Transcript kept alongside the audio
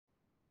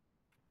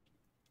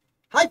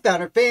Hi,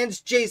 Founder fans,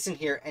 Jason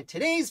here, and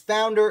today's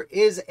founder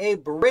is a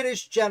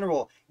British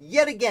general.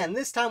 Yet again,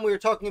 this time we are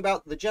talking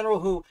about the general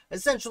who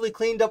essentially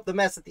cleaned up the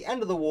mess at the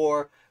end of the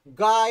war,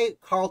 Guy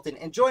Carlton.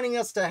 And joining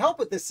us to help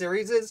with this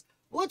series is,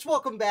 let's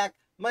welcome back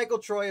Michael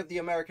Troy of the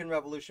American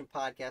Revolution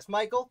podcast.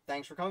 Michael,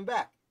 thanks for coming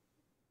back.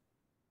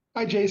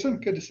 Hi, Jason.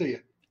 Good to see you.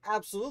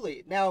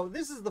 Absolutely. Now,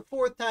 this is the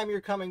fourth time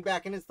you're coming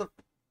back, and it's the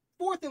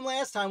fourth and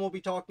last time we'll be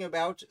talking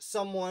about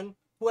someone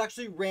who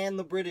actually ran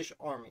the British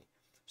Army.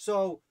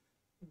 So,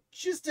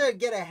 just to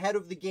get ahead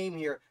of the game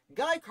here,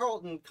 Guy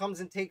Carlton comes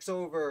and takes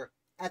over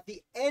at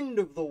the end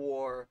of the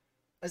war,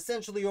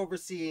 essentially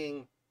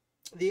overseeing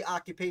the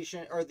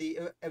occupation or the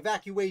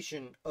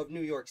evacuation of New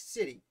York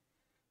City.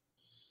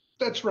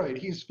 That's right.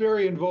 He's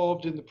very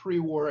involved in the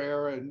pre-war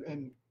era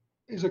and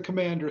is a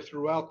commander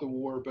throughout the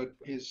war, but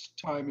his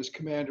time as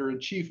commander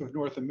in chief of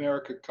North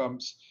America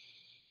comes,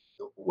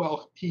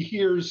 well, he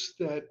hears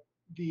that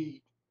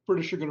the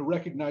British are going to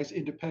recognize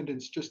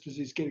independence just as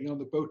he's getting on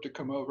the boat to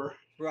come over.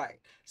 Right.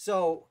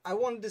 So I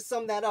wanted to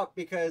sum that up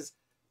because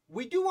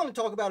we do want to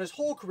talk about his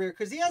whole career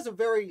because he has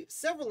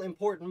several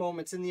important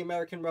moments in the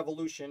American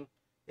Revolution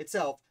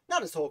itself.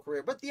 Not his whole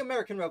career, but the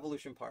American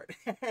Revolution part.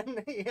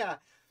 And yeah,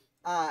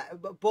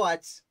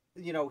 but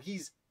you know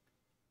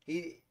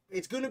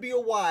it's going to be a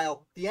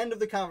while, the end of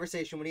the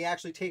conversation, when he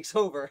actually takes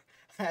over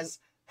as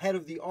head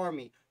of the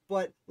army.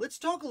 But let's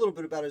talk a little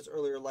bit about his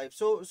earlier life.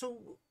 So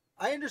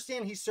I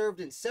understand he served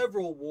in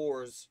several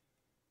wars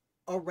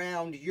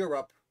around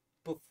Europe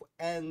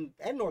and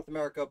North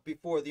America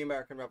before the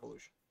American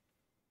Revolution.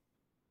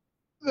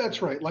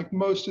 That's right. Like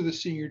most of the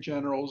senior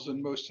generals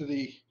and most of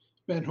the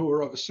men who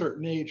were of a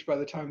certain age by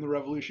the time the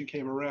revolution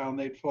came around,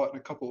 they'd fought in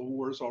a couple of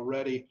wars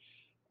already.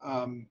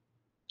 Um,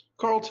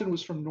 Carlton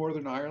was from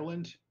Northern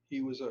Ireland.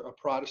 He was a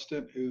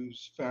Protestant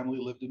whose family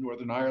lived in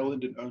Northern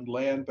Ireland and owned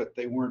land, but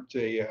they weren't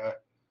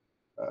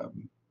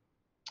um,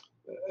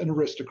 an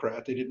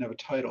aristocrat. They didn't have a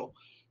title.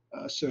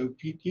 So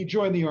he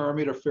joined the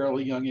army at a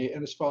fairly young age,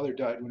 and his father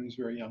died when he was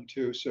very young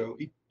too. So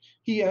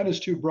he and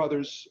his two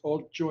brothers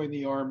all joined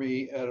the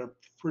army at a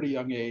pretty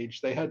young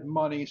age. They had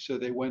money, so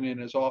they went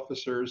in as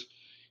officers.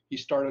 He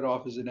started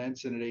off as an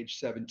ensign at age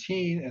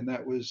 17, and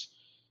that was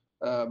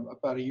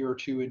about a year or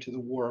two into the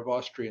War of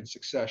Austrian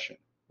Succession,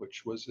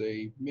 which was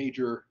a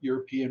major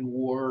European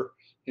war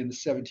in the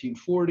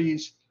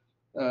 1740s,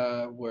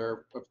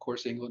 where, of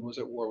course, England was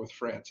at war with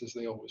France, as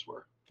they always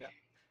were. Yeah,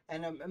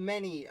 and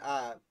many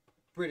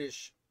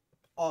British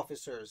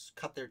officers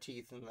cut their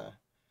teeth in the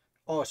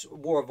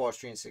War of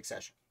Austrian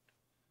Succession.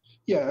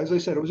 Yeah, as I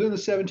said, it was in the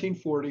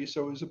 1740s,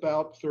 so it was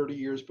about 30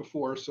 years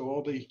before. So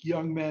all the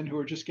young men who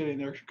were just getting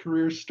their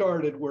careers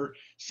started were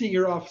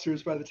senior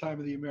officers by the time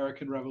of the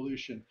American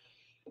Revolution.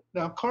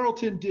 Now,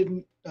 Carleton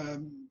didn't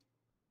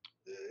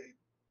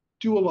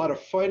do a lot of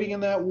fighting in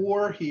that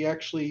war. He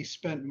actually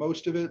spent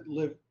most of it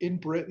lived in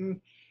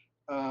Britain,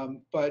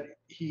 but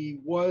he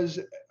was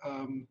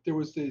there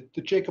was the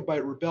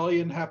Jacobite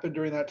rebellion happened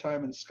during that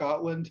time in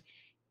Scotland,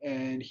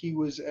 and he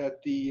was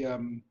at the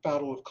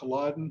Battle of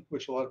Culloden,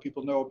 which a lot of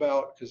people know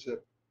about because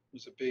it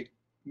was a big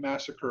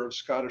massacre of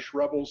Scottish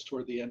rebels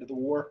toward the end of the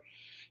war.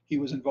 He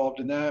was involved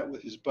in that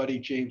with his buddy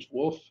James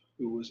Wolfe,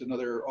 who was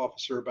another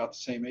officer about the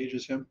same age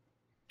as him.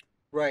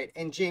 Right,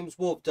 and James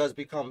Wolfe does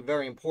become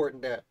very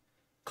important to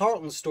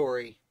Carlton's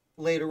story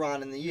later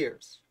on in the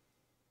years.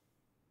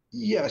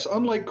 Yes,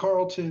 unlike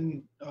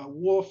Carlton,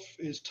 Wolfe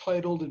is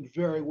titled and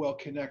very well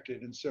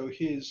connected, and so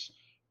his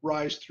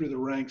rise through the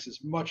ranks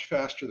is much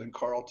faster than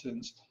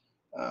Carlton's.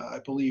 I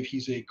believe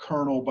he's a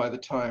colonel by the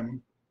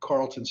time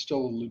Carlton's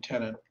still a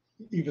lieutenant,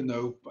 even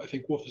though I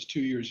think Wolfe is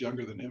 2 years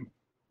younger than him.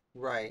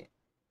 Right.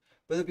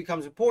 But it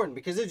becomes important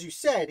because, as you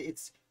said,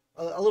 it's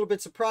a little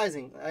bit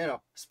surprising.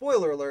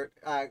 Spoiler alert,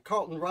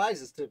 Carlton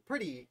rises to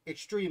pretty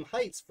extreme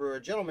heights for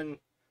a gentleman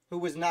who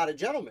was not a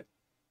gentleman.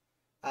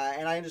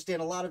 And I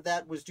understand a lot of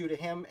that was due to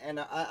him and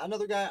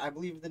another guy, I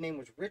believe the name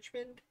was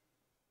Richmond,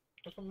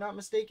 if I'm not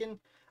mistaken.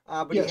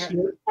 But he Yes, had,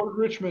 Lord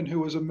Richmond, who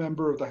was a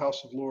member of the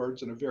House of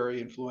Lords and a very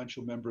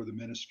influential member of the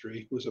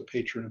ministry, was a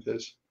patron of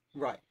his.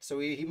 right. So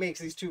he makes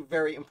these two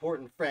very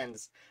important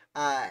friends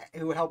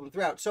who help him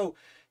throughout. So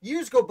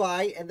years go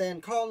by, and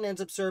then Carlton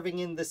ends up serving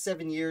in the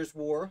 7 Years'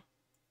 War.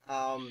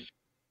 Um,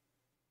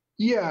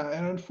 Yeah,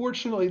 and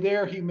unfortunately,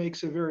 there he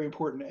makes a very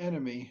important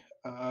enemy,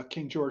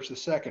 King George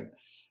II.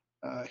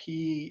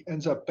 He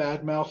ends up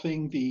bad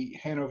mouthing the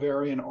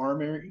Hanoverian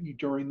army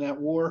during that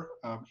war.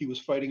 He was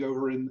fighting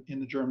over in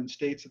the German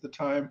states at the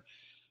time.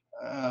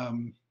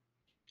 Um,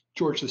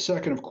 George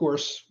II, of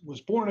course,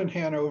 was born in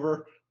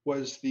Hanover,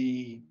 was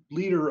the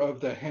leader of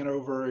the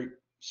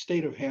Hanover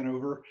state of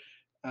Hanover,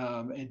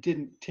 and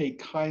didn't take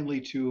kindly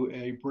to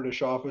a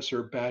British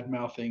officer bad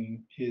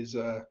mouthing his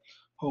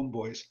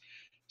homeboys.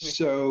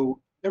 So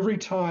every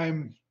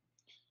time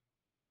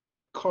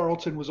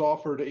Carlton was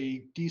offered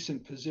a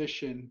decent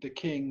position, the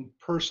king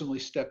personally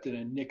stepped in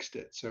and nixed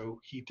it. So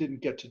he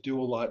didn't get to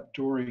do a lot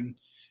during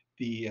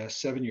the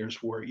 7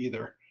 Years' War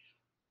either.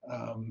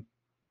 Um,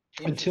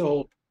 Interesting.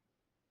 until,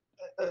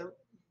 uh,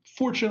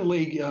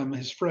 fortunately,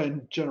 his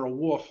friend General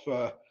Wolfe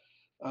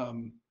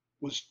um,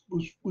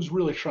 was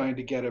really trying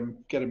to get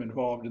him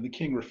involved, and the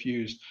king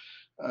refused.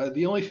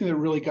 The only thing that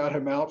really got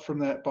him out from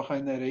that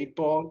behind that eight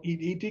ball,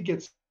 he did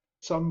get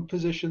some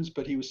positions,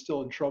 but he was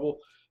still in trouble.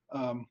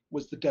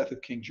 Was the death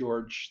of King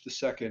George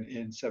II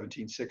in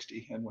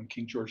 1760, and when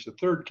King George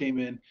III came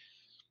in,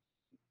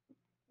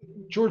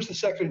 George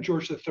II and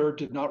George III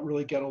did not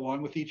really get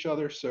along with each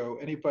other. So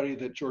anybody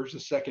that George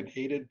II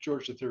hated,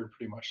 George III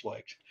pretty much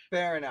liked.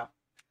 Fair enough.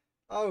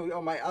 Oh,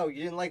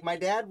 you didn't like my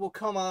dad? Well,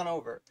 come on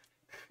over.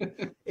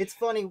 It's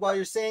funny while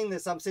you're saying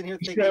this, I'm sitting here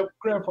His thinking,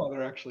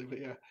 grandfather, actually, but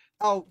yeah.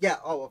 oh yeah,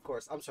 oh of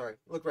course. I'm sorry.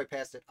 Look right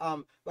past it.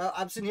 Well,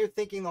 I'm sitting here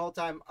thinking the whole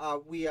time.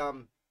 We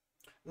in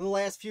the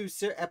last few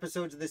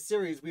episodes of this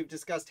series, we've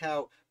discussed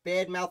how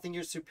bad mouthing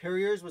your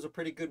superiors was a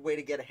pretty good way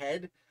to get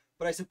ahead.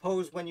 But I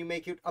suppose when you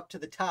make it up to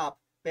the top,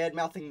 bad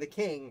mouthing the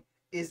king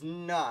is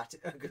not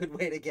a good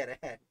way to get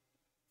ahead.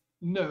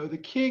 No, the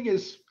king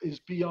is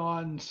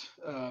beyond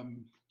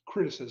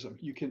criticism.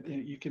 You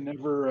can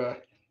never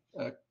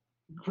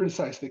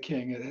criticize the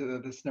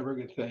king. That's never a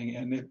good thing.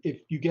 And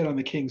if you get on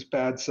the king's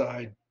bad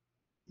side,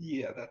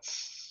 yeah,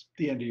 that's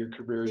the end of your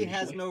career He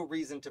has usually. no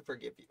reason to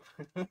forgive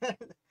you.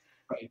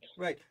 Right.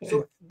 Right. And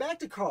So back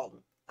to Carlton.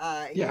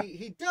 yeah,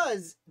 He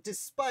does,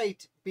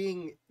 despite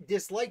being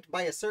disliked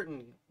by a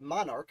certain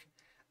monarch,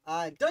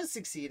 does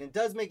succeed and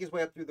does make his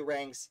way up through the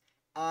ranks.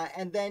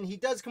 And then he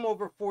does come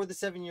over for the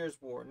 7 Years'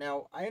 War.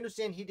 Now, I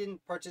understand he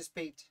didn't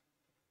participate.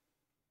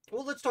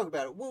 Well, let's talk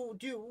about it. What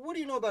do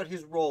you know about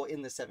his role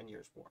in the 7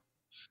 Years' War?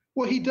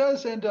 well, he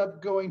does end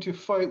up going to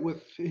fight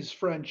with his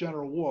friend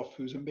General Wolfe,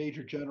 who's a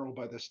major general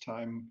by this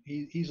time.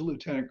 He's a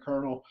lieutenant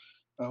colonel.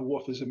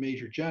 Wolfe is a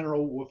major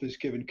general. Wolfe is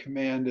given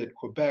command at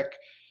Quebec.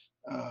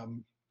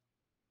 Um,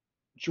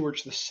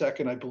 George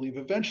II, I believe,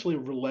 eventually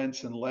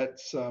relents and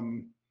lets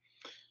um,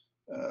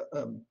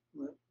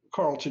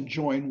 Carlton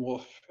join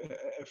Wolfe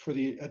for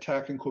the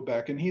attack in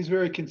Quebec, and he's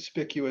very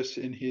conspicuous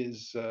in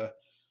his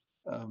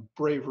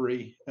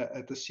bravery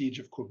at the siege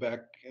of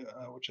Quebec,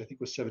 which I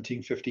think was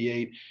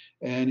 1758,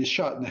 and is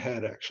shot in the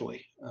head,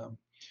 actually.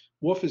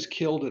 Wolfe is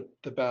killed at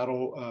the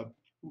battle.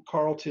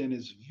 Carlton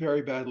is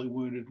very badly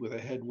wounded with a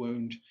head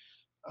wound,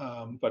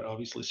 but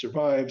obviously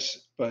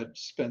survives, but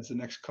spends the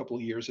next couple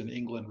of years in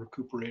England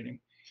recuperating.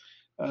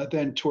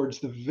 Then, towards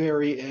the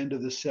very end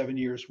of the 7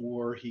 Years'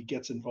 War, he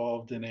gets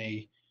involved in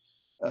a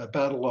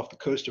battle off the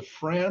coast of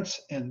France,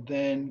 and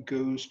then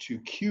goes to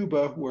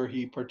Cuba, where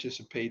he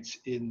participates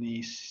in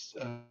the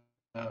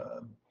uh,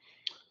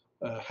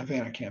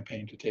 Havana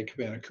campaign to take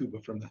Havana, Cuba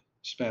from the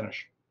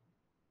Spanish.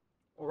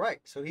 All right.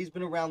 So he's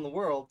been around the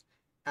world,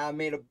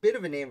 made a bit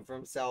of a name for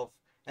himself.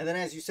 And then,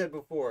 as you said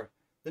before,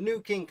 the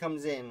new king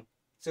comes in.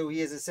 So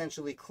he is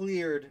essentially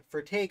cleared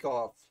for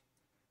takeoff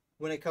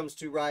when it comes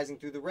to rising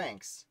through the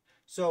ranks.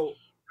 So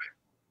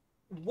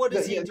what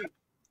does he Yeah, do?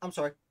 I'm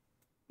sorry.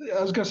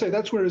 I was going to say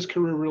that's where his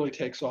career really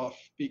takes off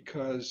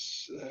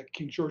because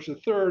King George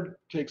III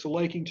takes a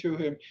liking to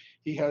him.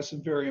 He has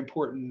some very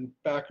important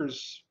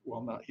backers.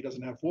 Well, not he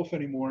doesn't have Wolfe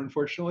anymore,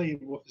 unfortunately.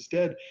 Wolfe is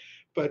dead,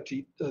 but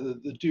the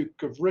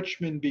Duke of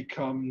Richmond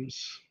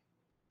becomes,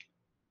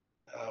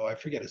 oh, I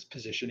forget his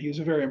position. He was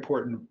a very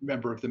important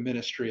member of the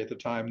ministry at the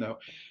time, though,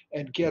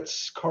 and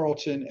gets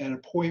Carleton an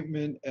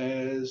appointment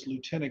as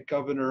Lieutenant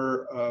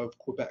Governor of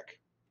Quebec.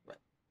 Right.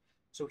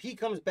 So he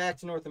comes back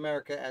to North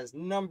America as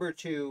number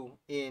two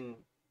in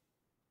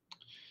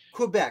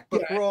Quebec,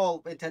 but Yeah, for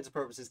all intents and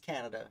purposes,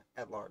 Canada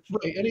at large.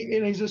 right, and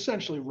he's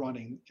essentially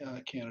running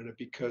Canada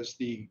because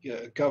the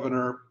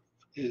governor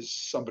is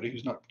somebody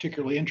who's not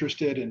particularly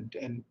interested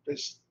and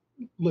is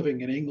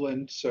living in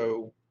England.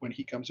 So when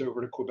he comes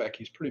over to Quebec,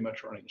 he's pretty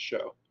much running the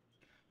show.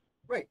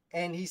 Right.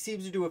 And he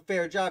seems to do a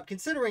fair job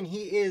considering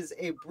he is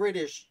a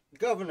British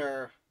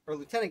governor or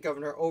lieutenant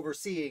governor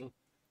overseeing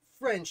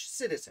French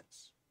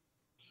citizens.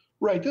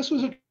 Right. This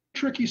was a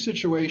tricky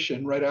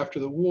situation right after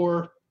the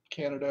war.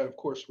 Canada, of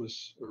course,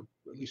 was, or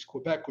at least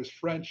Quebec was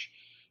French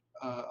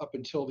up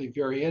until the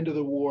very end of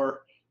the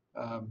war.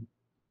 Um,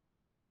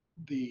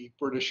 the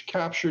British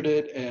captured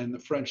it and the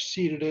French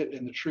ceded it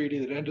in the treaty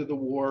that ended the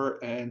war.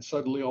 And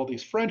suddenly all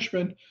these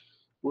Frenchmen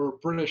were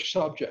British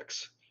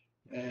subjects.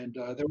 And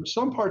there were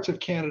some parts of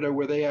Canada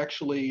where they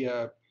actually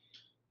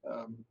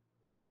um,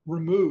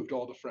 removed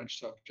all the French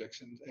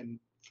subjects and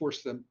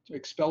forced them,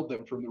 expelled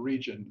them from the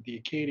region. The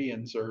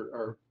Acadians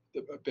are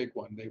a big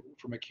one. They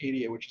from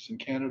Acadia, which is in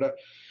Canada.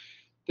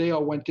 They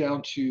all went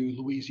down to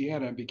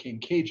Louisiana and became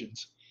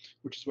Cajuns,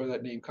 which is where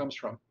that name comes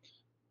from.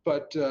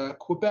 But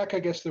Quebec, I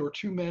guess there were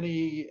too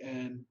many,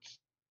 and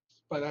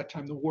by that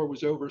time the war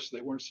was over, so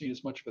they weren't seen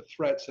as much of a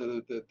threat.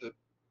 So the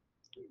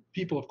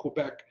people of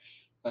Quebec,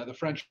 the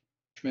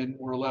Frenchmen,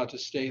 were allowed to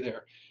stay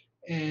there.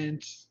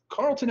 And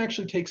Carleton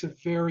actually takes a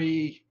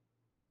very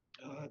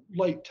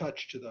light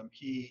touch to them.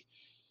 He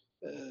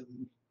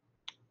um,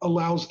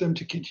 allows them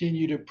to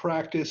continue to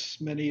practice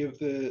many of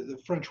the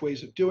French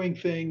ways of doing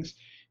things.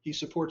 He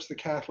supports the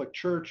Catholic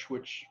Church,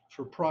 which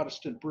for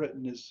Protestant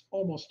Britain is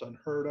almost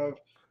unheard of.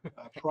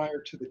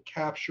 Prior to the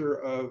capture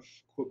of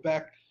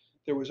Quebec,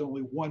 there was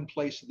only one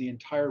place in the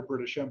entire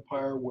British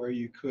Empire where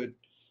you could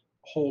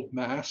hold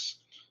Mass.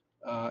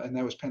 and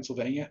that was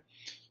Pennsylvania.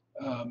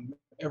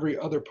 Every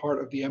other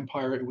part of the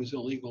empire, it was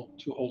illegal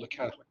to hold a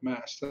Catholic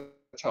mass.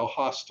 That's how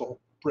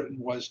hostile Britain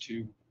was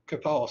to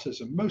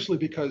Catholicism, mostly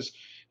because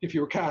if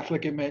you were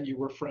Catholic, it meant you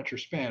were French or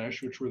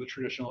Spanish, which were the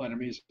traditional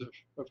enemies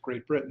of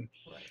Great Britain.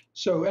 Right.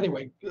 So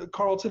anyway,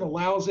 Carlton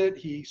allows it.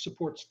 He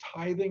supports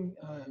tithing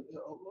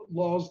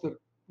laws that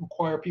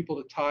require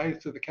people to tithe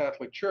to the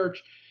Catholic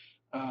Church.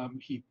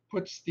 He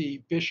puts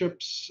the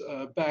bishops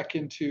back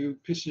into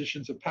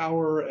positions of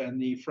power and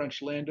the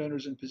French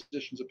landowners in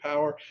positions of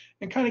power,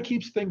 and kind of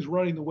keeps things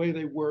running the way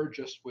they were,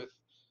 just with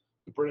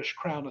the British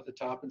crown at the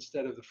top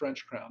instead of the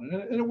French crown.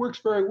 And it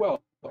works very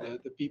well.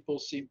 Right. The people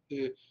seem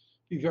to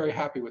be very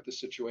happy with the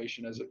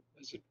situation as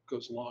it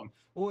goes along.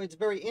 Well, it's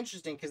very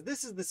interesting because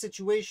this is the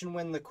situation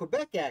when the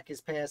Quebec Act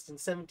is passed in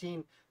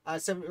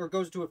 1770 or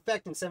goes into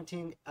effect in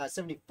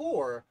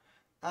 1774.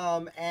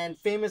 And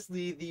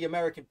famously, the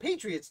American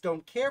patriots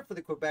don't care for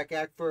the Quebec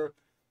Act for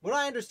what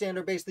I understand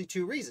are basically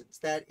two reasons.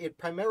 That it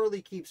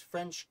primarily keeps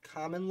French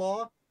common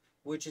law,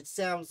 which it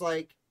sounds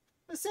like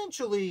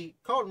essentially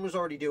Carlton was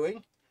already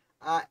doing,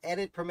 and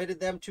it permitted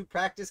them to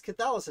practice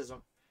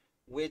Catholicism,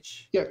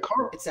 which Yeah,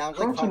 it sounds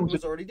like Carlton Carlton was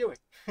was already doing.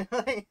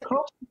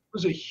 Carlton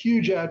was a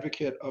huge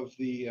advocate of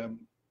the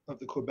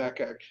Quebec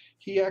Act.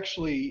 He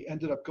actually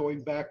ended up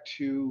going back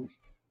to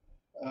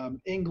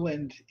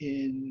England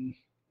in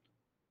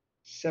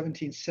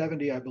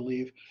 1770, I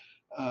believe,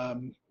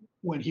 um,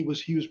 when he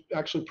was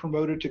actually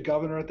promoted to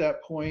governor at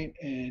that point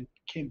and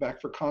came back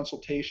for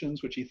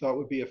consultations, which he thought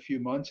would be a few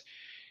months.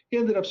 He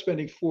ended up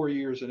spending 4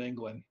 years in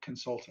England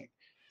consulting,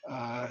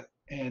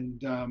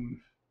 and And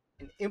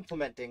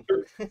implementing.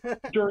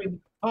 during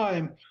the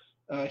time,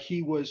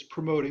 he was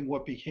promoting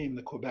what became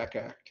the Quebec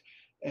Act.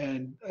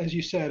 And as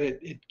you said,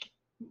 it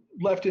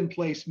left in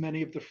place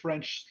many of the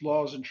French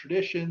laws and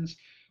traditions.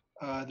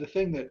 The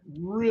thing that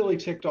really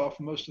ticked off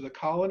most of the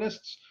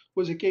colonists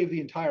was it gave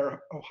the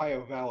entire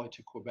Ohio Valley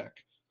to Quebec.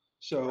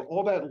 So Right.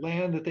 all that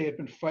land that they had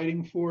been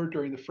fighting for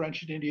during the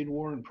French and Indian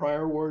War and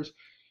prior wars,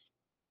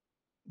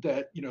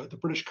 that the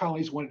British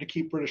colonies wanted to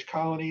keep British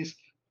colonies,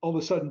 all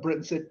of a sudden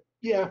Britain said,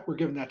 "Yeah, we're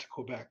giving that to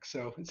Quebec.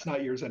 So it's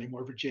not yours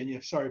anymore,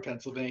 Virginia. Sorry,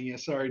 Pennsylvania.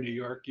 Sorry, New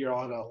York. You're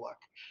all out of luck."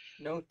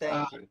 No, Uh,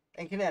 thank you.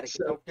 And Connecticut.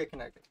 so Don't forget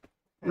Connecticut.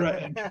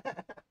 right.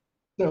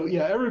 So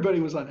yeah, everybody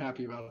was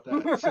unhappy about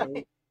that. So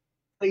Right.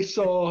 they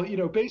saw,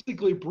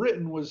 basically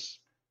Britain was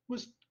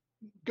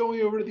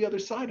going over to the other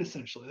side.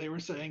 Essentially, they were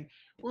saying,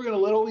 "We're going to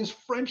let all these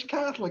French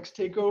Catholics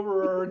take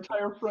over our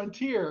entire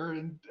frontier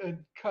and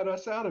cut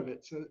us out of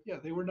it." So yeah,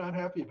 they were not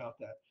happy about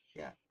that.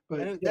 Yeah. But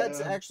And yeah,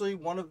 that's actually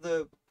one of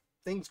the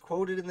things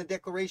quoted in the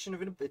Declaration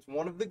of Independence. It's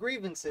one of the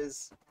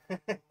grievances.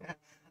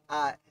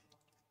 uh,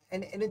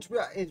 and it's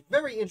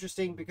very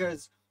interesting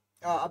because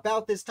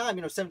about this time,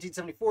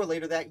 1774,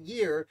 later that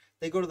year,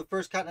 they go to the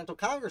First Continental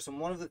Congress, and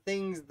one of the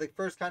things the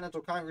First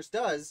Continental Congress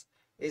does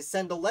is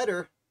send a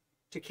letter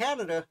to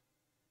Canada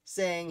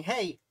saying,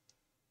 "Hey,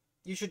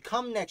 you should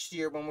come next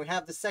year when we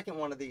have the second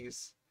one of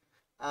these."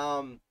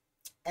 Um,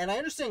 and I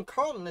understand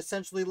Carlton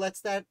essentially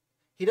lets that.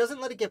 He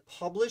doesn't let it get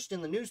published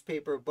in the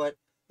newspaper, but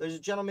there's a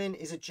gentleman.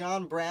 Is it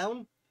John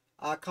Brown?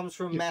 Comes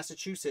from yeah,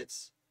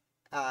 Massachusetts,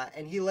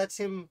 and he lets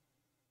him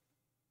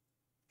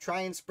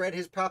try and spread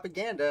his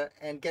propaganda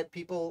and get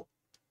people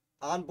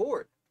on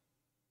board.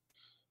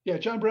 yeah.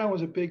 John Brown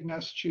was a big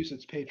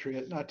Massachusetts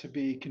patriot, not to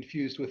be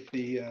confused with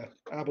the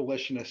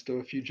abolitionist of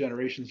a few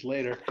generations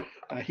later.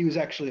 He was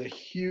actually a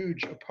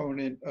huge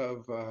opponent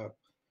of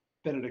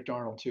Benedict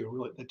Arnold too.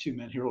 Really, the two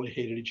men he really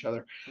hated each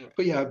other. Right.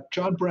 But yeah,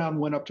 John Brown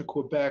went up to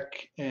Quebec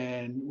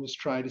and was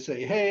trying to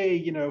say,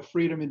 "Hey,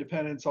 freedom,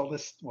 independence, all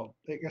this." Well,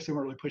 I guess they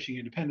weren't really pushing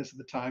independence at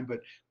the time,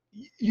 but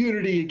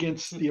unity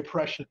against the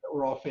oppression that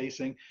we're all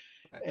facing.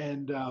 Right.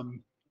 And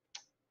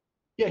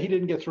yeah, he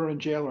didn't get thrown in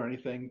jail or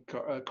anything.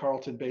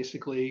 Carlton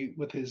basically,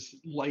 with his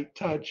light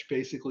touch,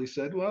 basically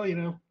said, "Well,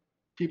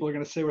 people are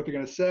going to say what they're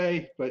going to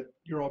say, but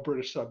you're all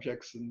British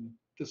subjects, and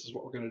this is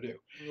what we're going to do."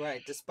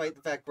 Right. Despite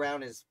the fact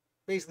Brown is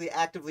basically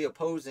actively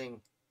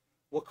opposing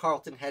what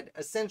Carlton had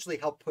essentially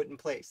helped put in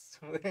place.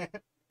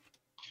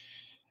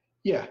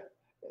 Yeah,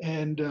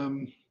 and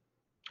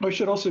I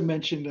should also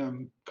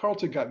mention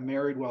Carlton got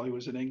married while he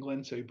was in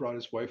England, so he brought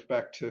his wife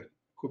back to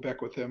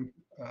Quebec with him.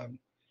 And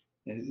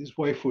his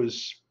wife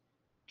was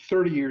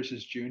 30 years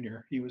his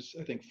junior. He was,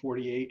 I think,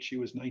 48. She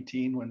was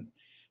 19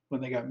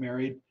 when they got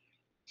married.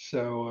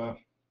 So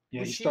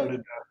yeah, Was he she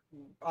started.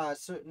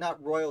 so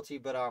not royalty,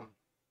 but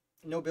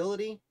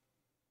nobility?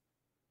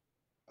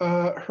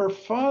 Her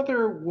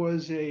father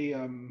was a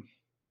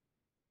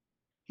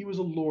he was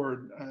a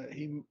lord.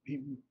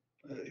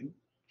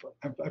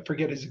 I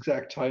forget his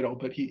exact title,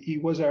 but he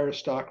was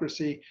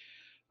aristocracy.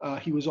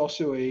 He was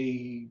also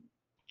a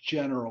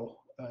general.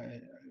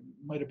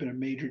 Might have been a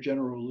major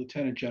general,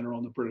 lieutenant general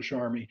in the British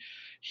Army.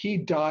 He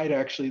died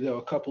actually, though,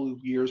 a couple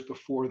of years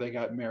before they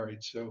got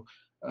married. So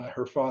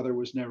her father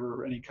was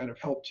never any kind of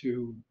help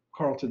to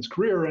Carlton's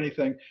career or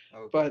anything.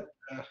 Okay. But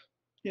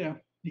you know,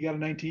 you got a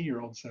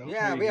 19-year-old, so there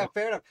Yeah, you yeah, go.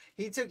 fair enough.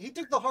 He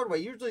took the hard way.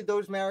 Usually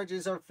those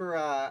marriages are for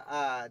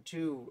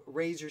to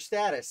raise your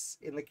status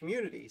in the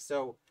community.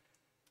 So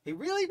he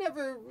really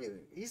never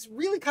he's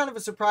really kind of a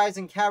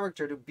surprising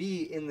character to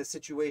be in the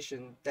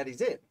situation that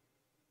he's in.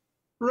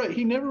 Right.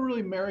 He never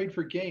really married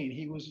for gain.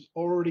 He was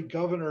already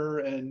governor,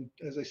 and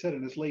as I said,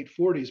 in his late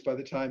 40s by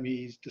the time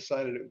he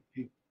decided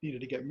he needed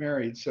to get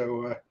married.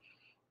 So,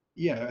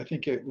 yeah, I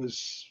think it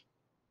was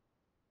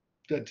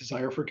that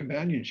desire for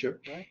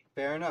companionship. Right.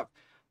 Fair enough.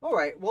 All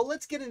right. Well,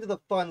 let's get into the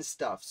fun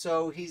stuff.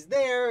 So he's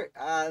there.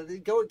 Getting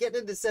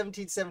into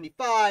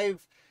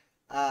 1775.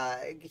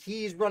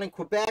 He's running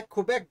Quebec.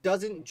 Quebec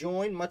doesn't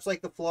join, much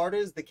like the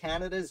Floridas. The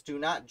Canadas do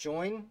not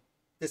join,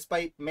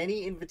 despite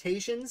many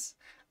invitations.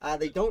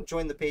 They don't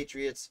join the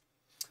Patriots,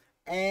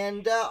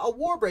 and a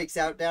war breaks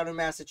out down in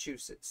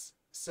Massachusetts.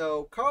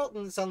 So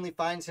Carlton suddenly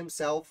finds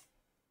himself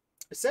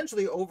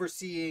essentially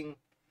overseeing.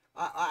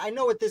 I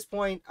know at this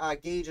point,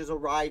 Gage is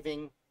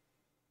arriving.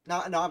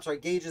 No, I'm sorry.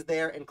 Gage is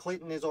there, and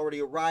Clinton is already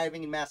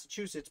arriving in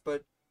Massachusetts.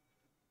 But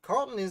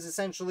Carlton is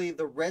essentially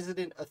the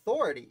resident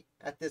authority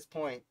at this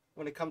point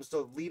when it comes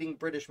to leading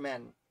British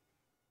men.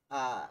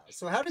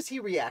 So how does he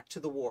react to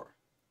the war?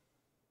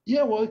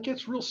 Yeah, well, it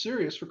gets real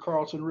serious for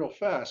Carlton real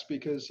fast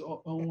because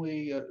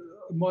only a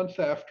month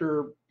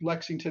after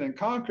Lexington and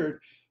Concord,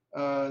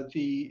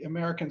 the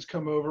Americans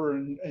come over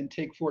and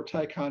take Fort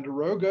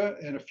Ticonderoga.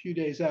 And a few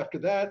days after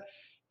that,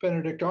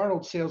 Benedict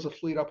Arnold sails a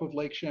fleet up of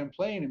Lake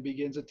Champlain and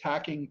begins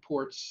attacking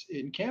ports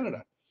in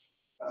Canada.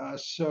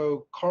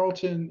 So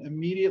Carleton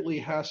immediately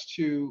has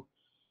to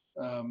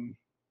um,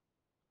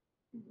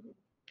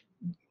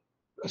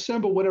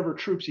 assemble whatever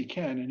troops he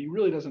can, and he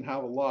really doesn't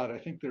have a lot. I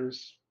think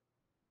there's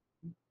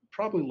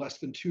probably less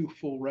than two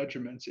full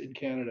regiments in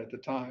Canada at the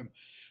time.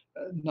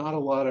 Not a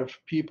lot of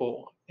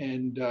people,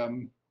 and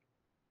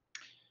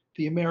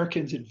the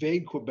Americans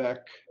invade Quebec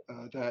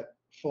that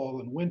fall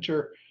and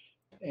winter,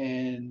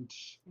 and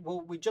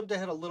Well, we jumped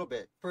ahead a little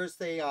bit. First,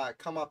 they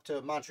come up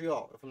to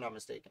Montreal, if I'm not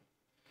mistaken.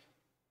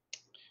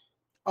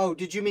 Oh,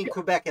 did you mean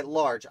Quebec at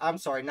large? I'm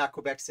sorry, not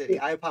Quebec City.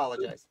 I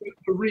apologize.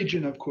 the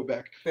region of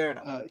Quebec. Fair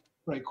enough.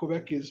 Right,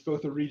 Quebec is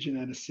both a region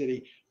and a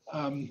city.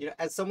 You know,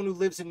 as someone who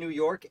lives in New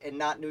York and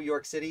not New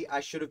York City,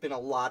 I should have been a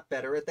lot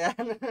better at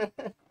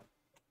that.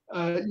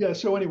 Yeah.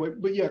 So anyway,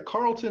 but yeah,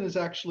 Carleton is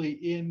actually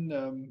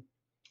in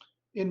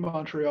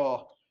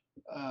Montreal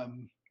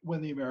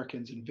when the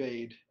Americans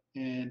invade,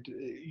 and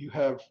you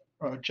have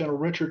General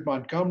Richard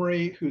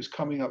Montgomery who's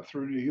coming up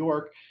through New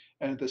York,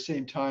 and at the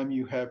same time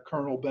you have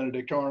Colonel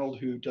Benedict Arnold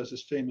who does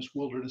his famous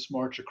wilderness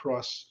march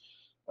across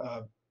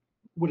uh,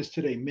 what is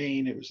today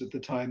Maine. It was at the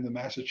time the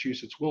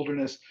Massachusetts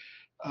wilderness,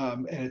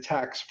 and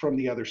attacks from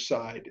the other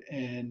side.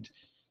 And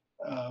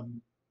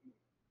um,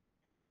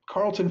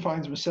 Carleton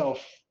finds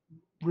himself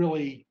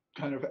really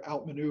kind of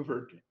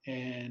outmaneuvered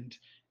and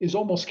is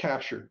almost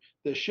captured.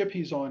 The ship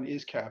he's on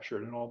is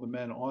captured, and all the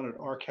men on it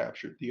are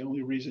captured. The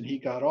only reason he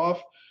got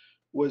off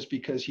was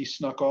because he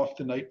snuck off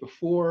the night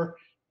before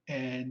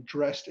and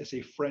dressed as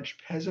a French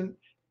peasant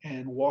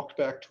and walked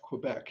back to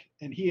Quebec.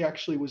 And he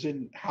actually was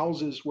in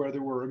houses where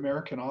there were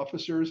American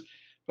officers,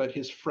 but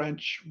his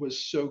French was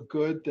so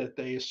good that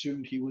they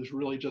assumed he was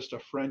really just a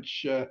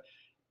French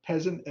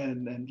peasant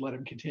and let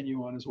him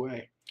continue on his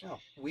way. Oh,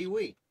 oui,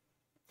 oui.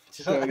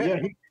 So yeah,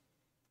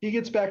 he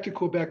gets back to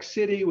Quebec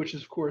City, which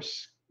is of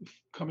course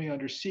coming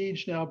under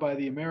siege now by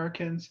the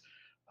Americans.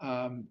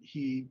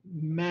 He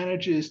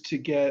manages to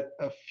get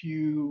a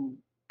few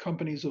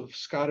companies of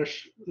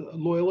Scottish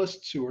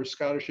loyalists who are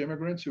Scottish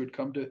immigrants who had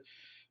come to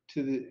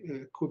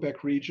the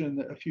Quebec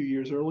region a few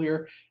years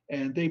earlier,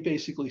 and they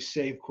basically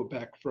save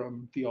Quebec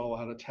from the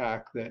all-out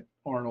attack that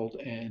Arnold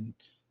and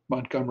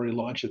Montgomery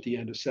launched at the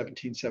end of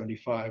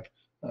 1775.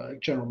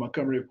 General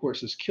Montgomery, of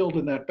course, is killed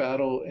in that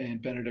battle,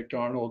 and Benedict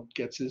Arnold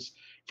gets his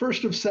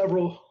first of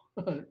several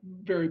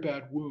very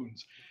bad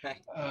wounds. Right.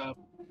 Uh,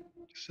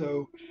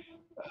 so,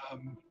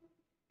 um,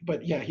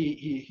 but yeah,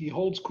 he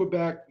holds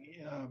Quebec,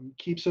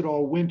 keeps it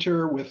all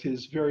winter with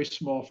his very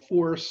small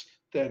force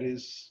that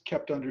is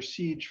kept under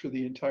siege for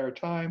the entire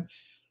time.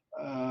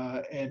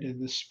 And in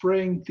the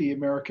spring, the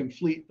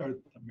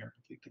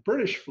the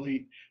British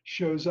fleet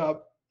shows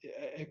up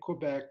at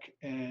Quebec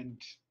and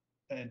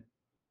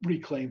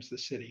reclaims the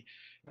city.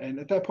 And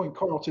at that point,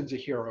 Carleton's a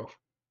hero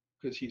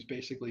because he's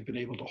basically been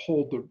able to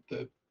hold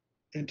the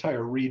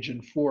entire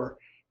region for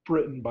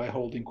Britain by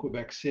holding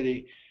Quebec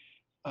City.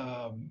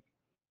 Um,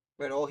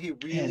 But all he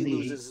and really the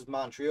loses is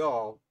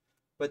Montreal.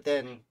 But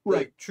then the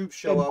right, troops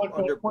show and up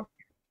under.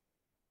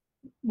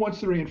 once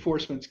the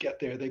reinforcements get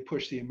there, they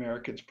push the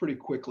Americans pretty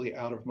quickly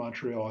out of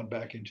Montreal and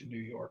back into New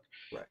York.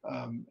 Right.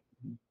 Um,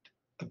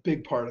 a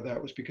big part of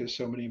that was because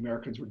so many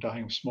Americans were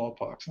dying of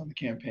smallpox on the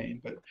campaign.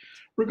 But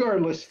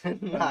regardless,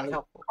 Not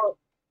helpful.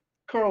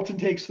 Carleton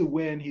takes the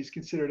win. He's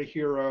considered a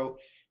hero.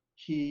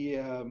 He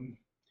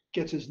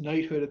gets his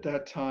knighthood at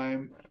that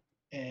time,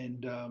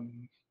 and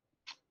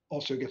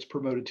also gets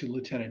promoted to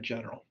lieutenant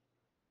general.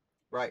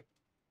 Right.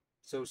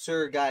 So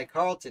Sir Guy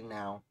Carleton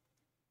now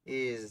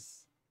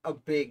is a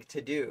big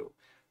to do.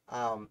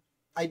 Um,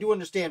 I do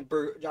understand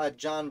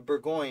John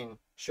Burgoyne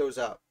shows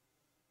up.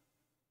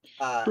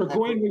 At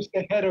Burgoyne was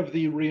the head of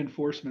the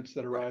reinforcements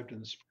that right. arrived in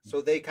the spring.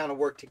 So they kind of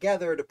work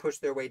together to push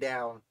their way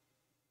down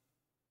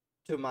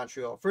to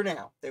Montreal. For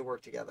now, they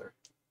work together.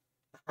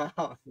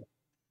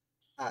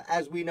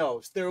 As we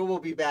know, there will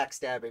be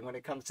backstabbing when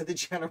it comes to the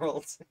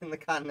generals in the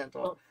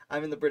Continental. Oh,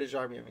 I'm in the British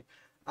Army. I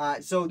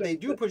mean. So that, they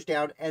do that, push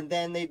down, and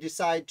then they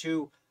decide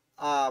to,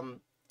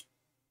 um,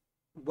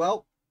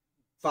 well,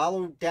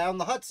 follow down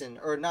the Hudson,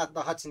 or not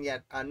the Hudson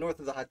yet. North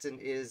of the Hudson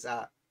is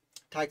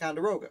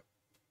Ticonderoga.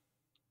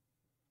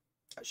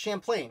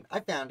 Champlain. I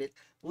found it.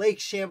 Lake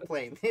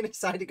Champlain. They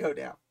decide to go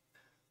down.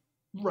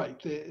 right.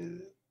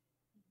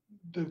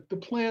 The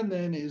plan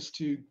then is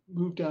to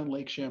move down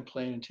Lake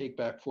Champlain and take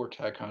back Fort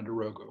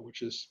Ticonderoga,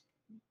 which is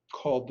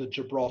called the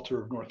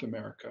Gibraltar of North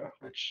America,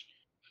 which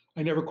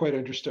I never quite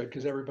understood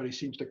because everybody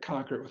seems to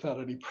conquer it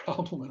without any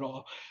problem at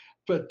all.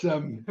 But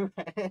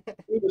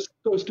it was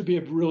supposed to be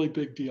a really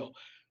big deal.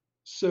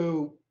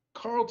 So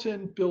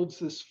Carlton builds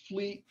this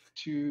fleet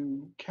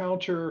to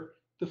counter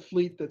the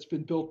fleet that's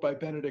been built by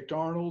Benedict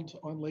Arnold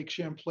on Lake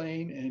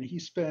Champlain, and he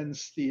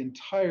spends the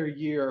entire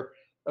year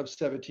of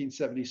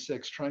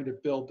 1776 trying to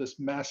build this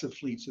massive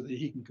fleet so that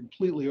he can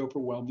completely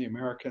overwhelm the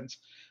Americans.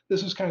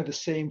 This is kind of the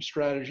same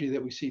strategy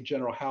that we see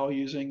General Howe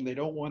using. They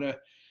don't want to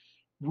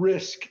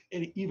risk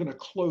even a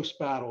close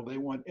battle. They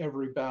want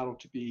every battle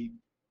to be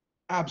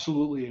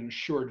absolutely an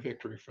assured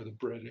victory for the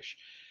British.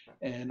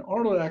 And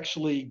Arnold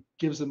actually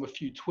gives them a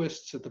few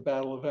twists at the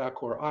Battle of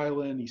Valcour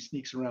Island. He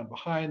sneaks around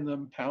behind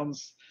them,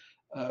 pounds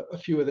a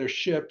few of their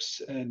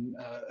ships, and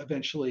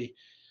eventually,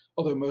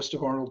 although most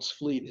of Arnold's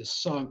fleet is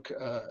sunk,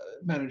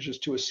 manages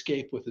to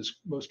escape with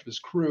most of his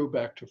crew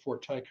back to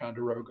Fort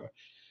Ticonderoga.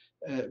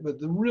 But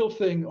the real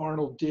thing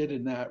Arnold did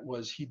in that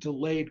was he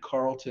delayed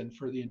Carlton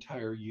for the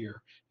entire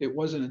year. It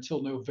wasn't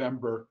until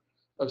November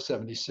of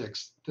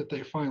 76 that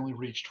they finally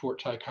reached Fort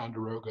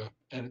Ticonderoga.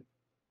 And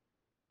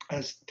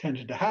as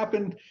tended to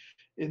happen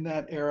in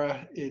that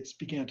era, it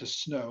began to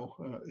snow.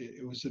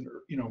 It was,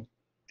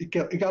 it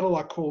got a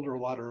lot colder a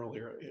lot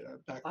earlier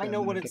back I then know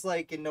than what it did. it's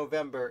like in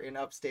November in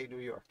upstate New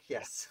York.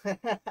 Yes.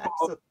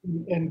 So,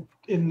 And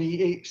in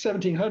the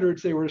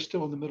 1700s, they were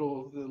still in the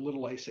middle of the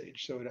Little Ice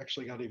Age, so it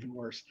actually got even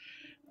worse.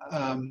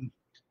 right. Um,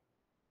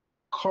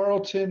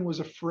 Carleton was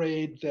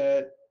afraid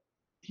that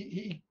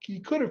he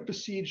could have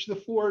besieged the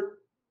fort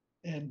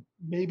and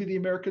maybe the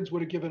Americans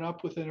would have given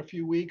up within a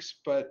few weeks.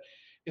 But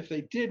if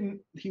they didn't,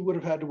 he would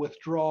have had to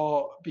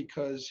withdraw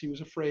because he was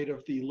afraid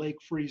of the lake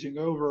freezing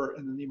over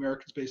and then the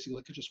Americans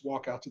basically could just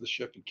walk out to the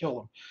ship and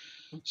kill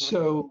him.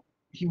 So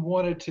he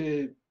wanted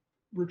to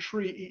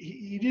retreat.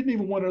 He didn't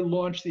even want to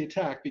launch the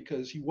attack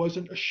because he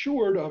wasn't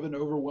assured of an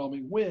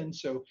overwhelming win.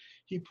 So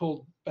he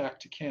pulled back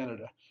to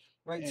Canada.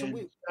 Right. So And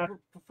we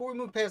before we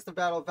move past the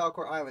Battle of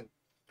Valcour Island,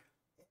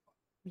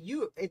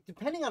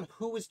 depending on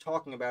who is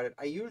talking about it,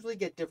 I usually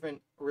get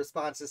different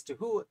responses to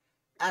who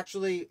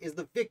actually is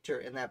the victor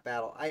in that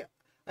battle. I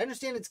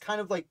understand it's kind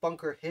of like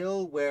Bunker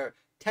Hill, where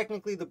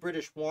technically the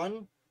British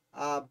won,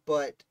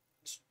 but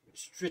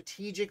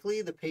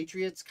strategically the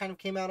Patriots kind of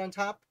came out on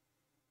top.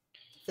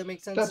 If that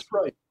makes that's sense.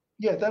 right.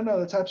 Yeah, no,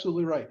 that's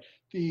absolutely right.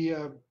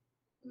 The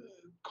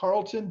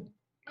Carleton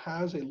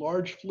has a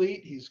large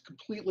fleet. He's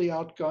completely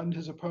outgunned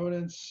his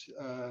opponents,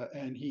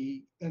 and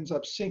he ends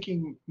up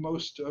sinking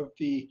most of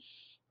the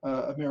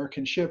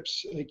American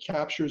ships. He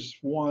captures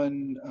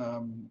one.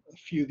 A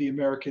few of the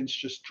Americans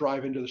just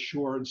drive into the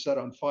shore and set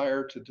on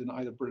fire to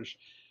deny the British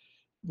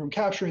from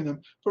capturing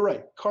them. But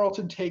right,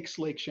 Carleton takes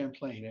Lake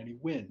Champlain and he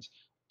wins.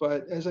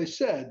 But as I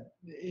said,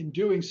 in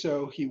doing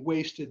so, he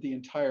wasted the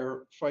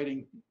entire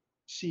fighting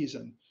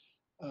season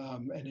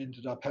and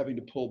ended up having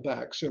to pull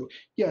back. So,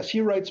 yes,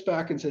 he writes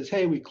back and says,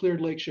 hey, we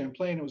cleared Lake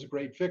Champlain. It was a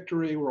great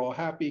victory. We're all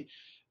happy.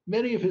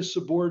 Many of his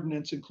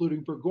subordinates,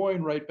 including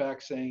Burgoyne, write back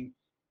saying,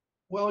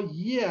 well,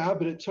 yeah,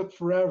 but it took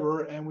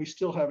forever, and we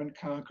still haven't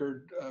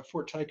conquered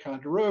Fort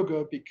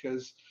Ticonderoga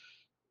because,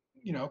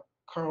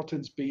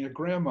 Carleton's being a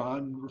grandma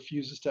and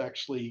refuses to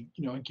actually,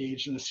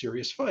 engage in a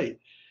serious fight.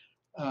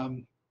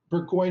 Um,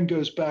 Burgoyne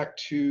goes back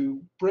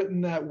to Britain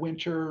that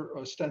winter,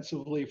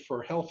 ostensibly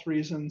for health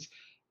reasons.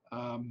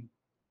 Um,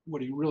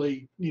 what he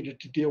really needed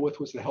to deal with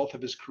was the health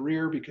of his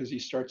career because he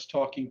starts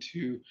talking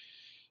to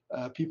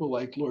people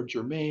like Lord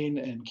Germain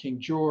and King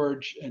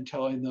George and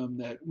telling them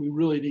that we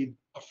really need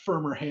a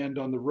firmer hand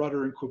on the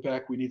rudder in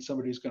Quebec. We need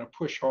somebody who's going to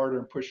push harder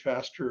and push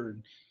faster.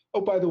 And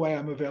oh, by the way,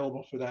 I'm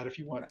available for that if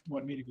you want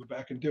Right. me to go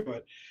back and do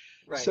it.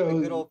 Right. The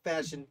good So old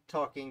fashioned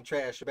talking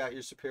trash about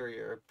your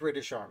superior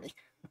British Army.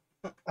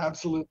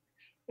 absolutely.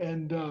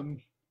 And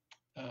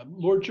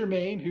Lord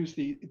Germain, who's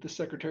the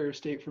Secretary of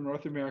State for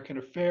North American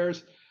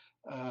Affairs,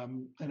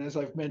 and as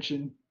I've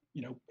mentioned,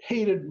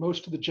 hated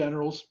most of the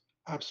generals,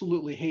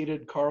 absolutely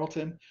hated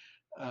Carleton.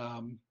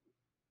 Um,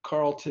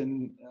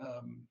 Carleton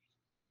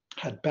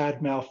had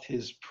badmouthed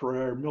his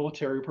prior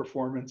military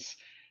performance,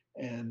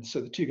 and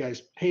so the two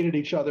guys hated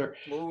each other.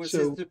 Well, it was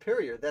his So,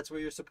 superior. That's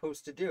what you're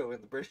supposed to do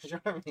in the British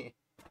Army.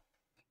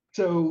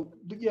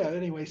 but yeah.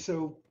 Anyway,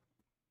 so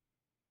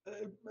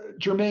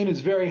Germain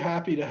is very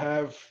happy to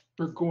have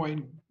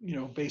Burgoyne,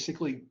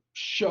 basically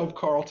shove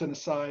Carlton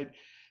aside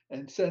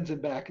and sends him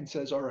back and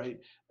says, all right,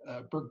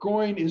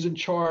 Burgoyne is in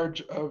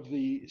charge of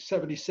the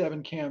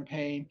 77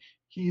 campaign.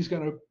 He's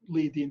going to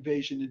lead the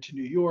invasion into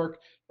New York.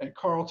 And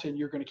Carlton,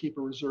 you're going to keep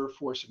a reserve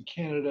force in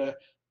Canada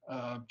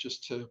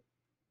just to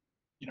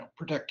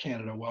protect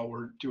Canada while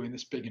we're doing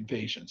this big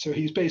invasion. So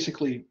he's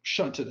basically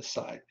shunted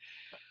aside.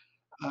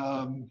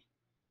 Um,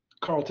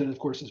 Carlton, of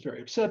course, is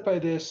very upset by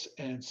this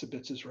and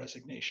submits his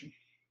resignation.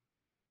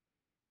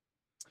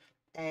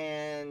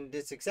 And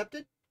it's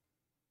accepted?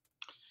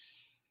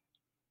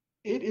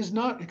 It is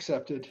not Of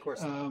accepted.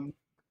 course not.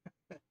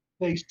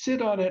 They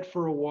sit on it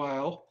for a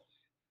while.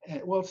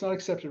 Well, it's not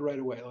accepted right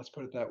away. Let's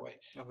put it that way.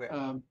 Okay.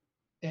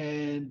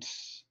 And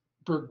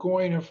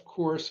Burgoyne, of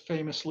course,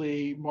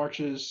 famously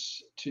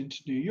marches into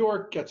New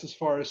York, gets as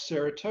far as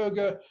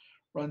Saratoga,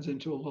 runs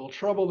into a little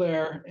trouble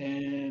there,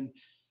 and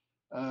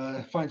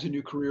finds a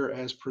new career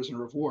as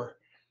prisoner of war.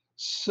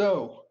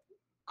 So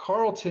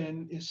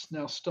Carleton is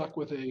now stuck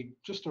with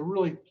just a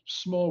really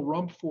small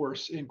rump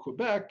force in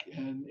Quebec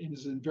and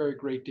is in very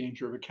great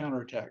danger of a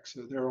counterattack.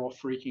 So they're all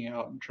freaking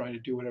out and trying to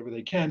do whatever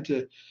they can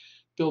to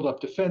build up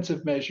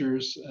defensive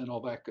measures and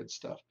all that good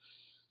stuff.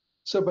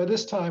 So by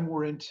this time,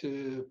 we're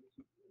into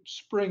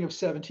spring of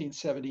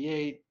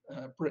 1778.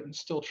 Britain's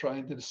still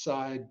trying to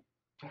decide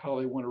how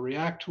they want to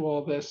react to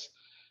all this.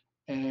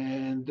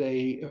 And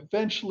they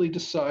eventually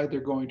decide they're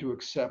going to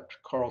accept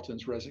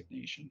Carleton's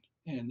resignation.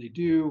 And they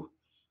do,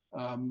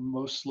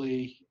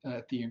 mostly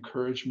at the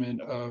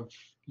encouragement of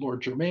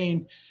Lord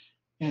Germain.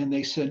 And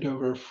they send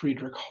over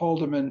Friedrich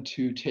Haldeman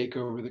to take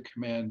over the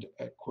command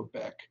at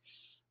Quebec.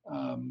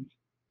 Um,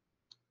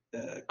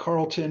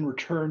 Carleton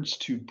returns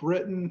to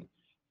Britain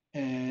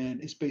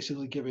and is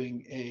basically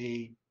giving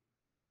a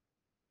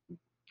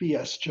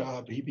BS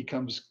job. He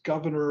becomes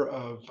governor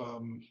of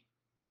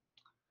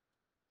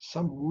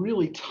some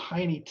really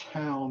tiny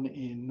town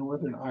in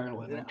Northern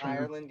Ireland. In I'm trying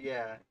to Ireland,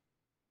 yeah.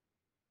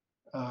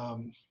 But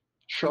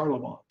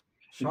Charlemont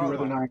in Northern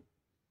Charlemagne. Ireland.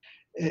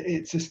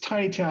 It's this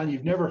tiny town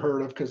you've never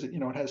heard of because it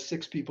has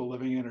 6 people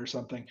living in it or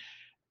something,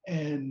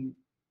 and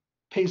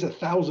pays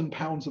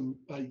 £1,000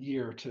 a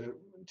year to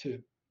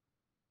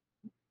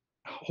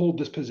hold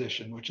this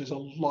position, which is a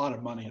lot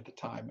of money at the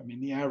time. I mean,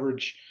 the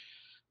average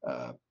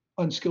uh,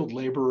 unskilled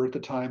laborer at the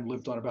time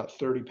lived on about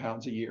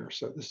 £30 a year.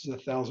 So this is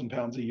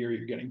 £1,000 a year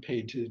you're getting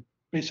paid to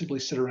basically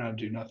sit around and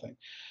do nothing.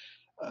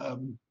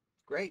 Um,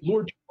 Great.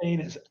 Lord Germain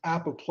is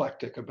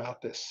apoplectic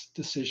about this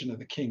decision of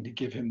the king to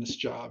give him this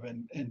job.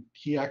 And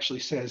he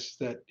actually says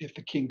that if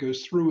the king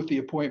goes through with the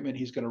appointment,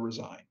 he's going to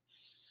resign.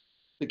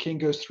 The king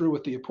goes through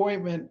with the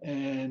appointment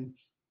and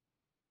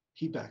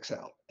he backs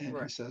out and he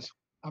Right. says,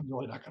 I'm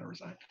really not going to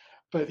resign.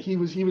 But he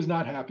was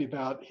not happy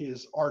about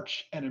his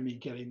arch enemy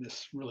getting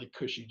this really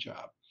cushy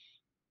job.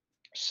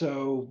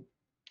 So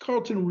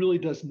Carlton really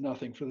does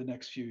nothing for the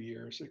next few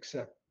years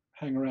except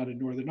hang around in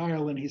Northern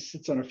Ireland. He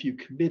sits on a few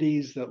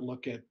committees that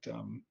look at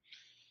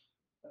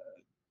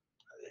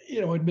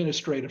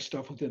administrative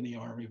stuff within the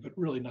army, but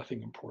really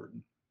nothing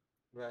important.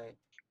 Right.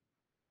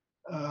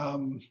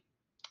 Um,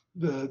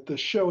 the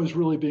show is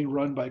really being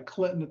run by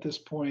Clinton at this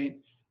point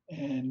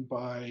and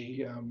by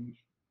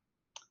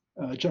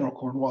General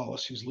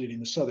Cornwallis, who's leading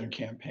the Southern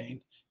campaign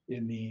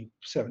in the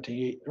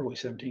early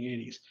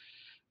 1780s.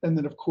 And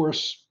then, of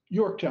course,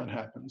 Yorktown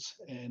happens,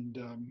 and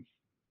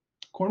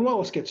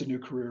Cornwallis gets a new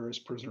career as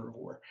prisoner of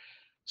war.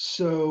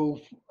 So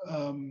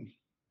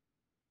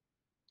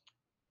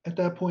at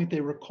that point,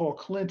 they recall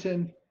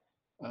Clinton.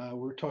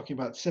 We're talking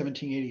about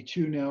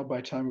 1782 now.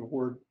 By time of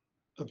word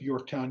of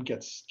Yorktown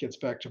gets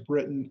back to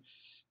Britain,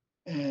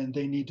 and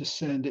they need to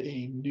send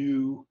a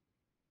new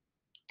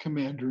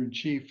commander in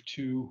chief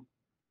to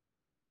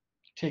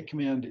take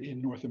command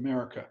in North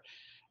America.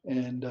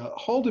 And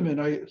Haldeman,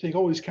 I think,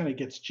 always kind of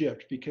gets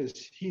gypped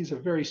because he's a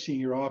very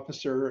senior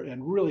officer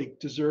and really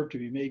deserved to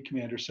be made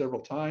commander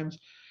several times.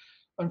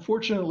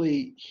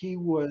 Unfortunately, he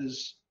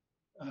was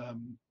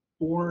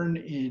born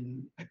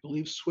in, I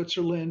believe,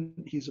 Switzerland.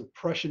 He's of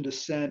Prussian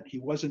descent. He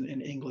wasn't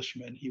an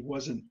Englishman. He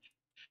wasn't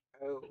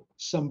Oh.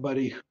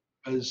 somebody who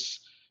was,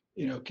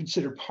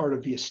 considered part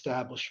of the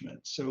establishment.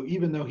 So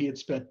even though he had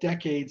spent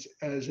decades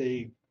as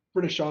a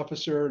British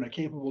officer and a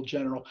capable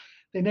general,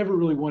 they never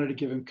really wanted to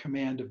give him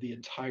command of the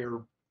entire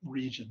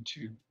region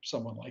to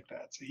someone like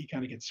that. So he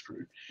kind of gets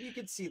screwed. You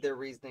could see their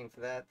reasoning for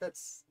that.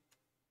 That's,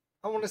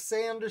 I want to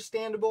say,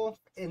 understandable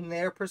in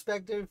their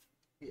perspective.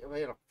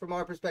 From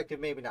our perspective,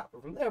 maybe not,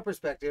 but from their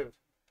perspective,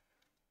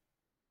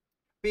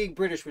 being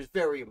British was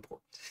very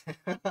important.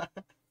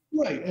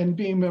 Right, and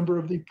being a member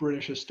of the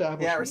British The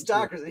establishment.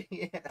 aristocracy.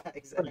 Yeah,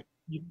 exactly.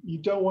 Right. You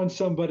don't want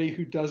somebody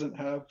who doesn't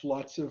have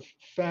lots of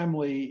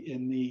family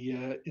in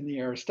the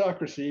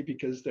aristocracy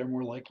because they're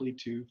more likely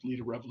to lead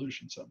a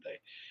revolution someday.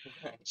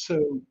 Right.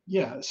 So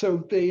yeah,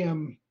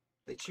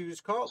 They choose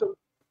Carlton. so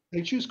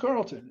they choose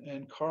Carleton,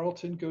 and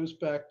Carleton goes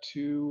back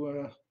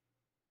to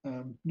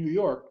New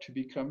York to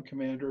become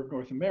commander of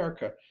North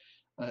America.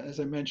 As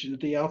I mentioned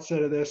at the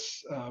outset of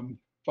this,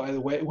 by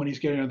the way, when he's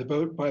getting on the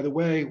boat, by the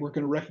way, we're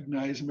going to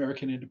recognize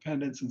American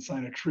independence and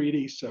sign a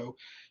treaty. So,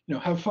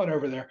 have fun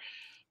over there.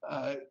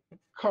 Uh,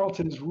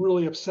 Carlton is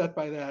really upset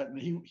by that, and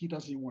he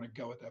doesn't even want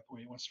to go at that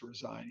point. He wants to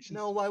resign. He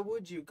No, says, why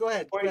would you? Go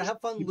ahead. "Why Have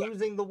fun you back?"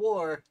 losing the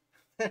war.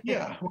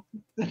 Yeah,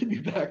 then he'd be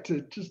back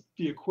to just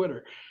be a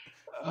quitter.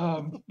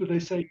 But they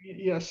say,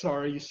 "Yeah,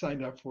 sorry, you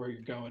signed up for it.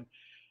 You're going."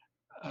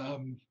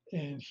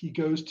 And he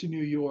goes to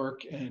New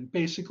York, and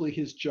basically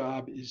his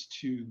job is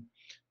to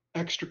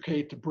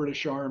extricate the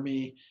British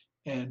Army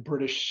and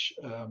British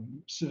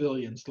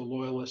civilians, the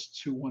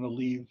loyalists who want to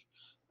leave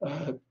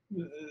uh,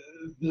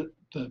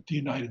 the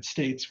United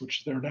States,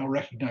 which they're now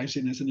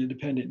recognizing as an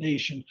independent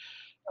nation,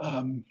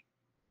 um,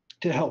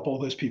 to help all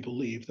those people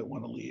leave that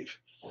want to leave.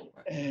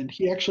 Right. And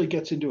he actually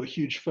gets into a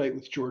huge fight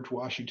with George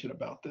Washington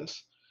about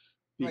this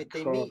Right. They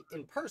because meet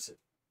in person.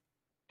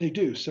 they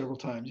do several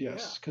times, Yeah.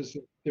 yes, because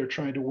they're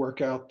trying to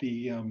work out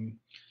the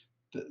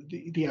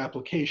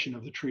application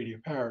of the Treaty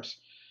of Paris.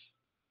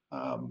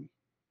 Um,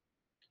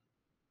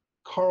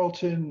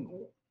 Carlton,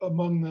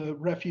 among the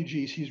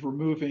refugees he's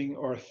removing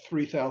are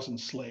 3,000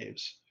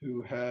 slaves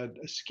who had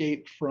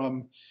escaped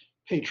from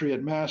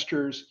Patriot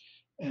masters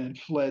and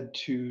fled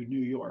to New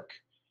York.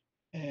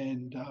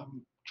 And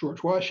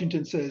George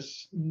Washington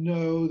says,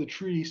 no, the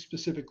treaty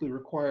specifically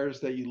requires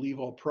that you leave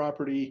all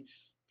property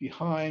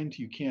behind.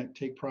 You can't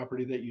take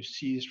property that you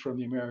seized from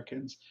the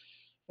Americans.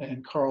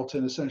 And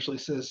Carlton essentially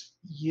says,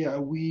 yeah,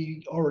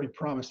 we already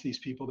promised these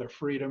people their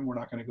freedom. We're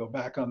not going to go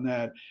back on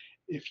that.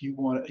 If you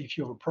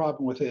have a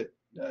problem with it,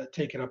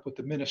 take it up with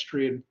the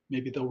ministry, and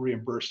maybe they'll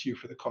reimburse you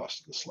for the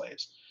cost of the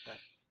slaves.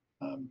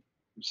 Right. Um,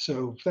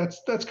 so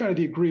that's kind of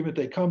the agreement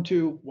they come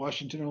to.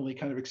 Washington only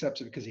kind of accepts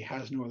it because he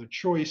has no other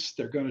choice.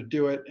 They're going to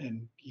do it,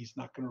 and he's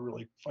not going to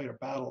really fight a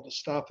battle to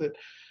stop it.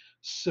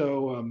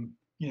 So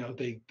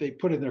they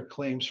put in their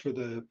claims for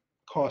the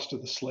cost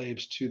of the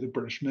slaves to the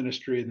British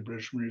ministry, and the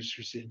British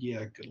ministry said,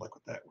 "Yeah, good luck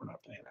with that. We're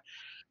not paying."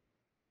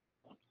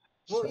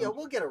 Well, yeah, So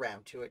we'll get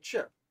around to it.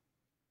 Sure.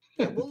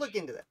 Yeah, we'll look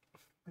into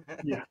that.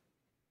 yeah.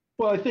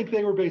 Well, I think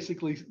they were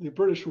basically the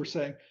British were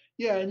saying,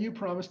 "Yeah, and you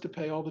promised to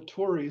pay all the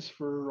Tories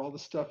for all the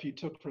stuff you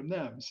took from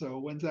them. So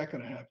when's that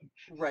going to happen?"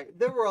 Right.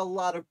 There were a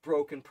lot of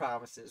broken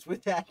promises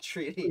with that Oh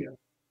treaty, yeah.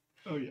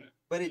 Oh yeah.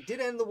 but it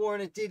did end the war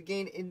and it did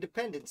gain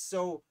independence.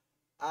 So,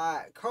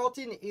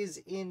 Carlton is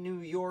in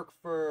New York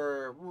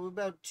for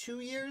about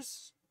 2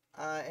 years,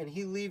 and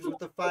he leaves with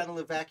the final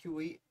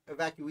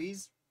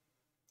evacuees,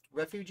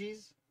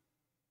 refugees.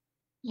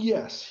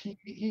 Yes,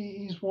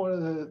 he's one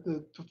of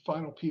the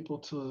final people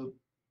to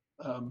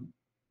um,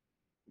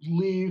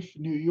 leave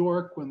New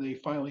York when they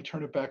finally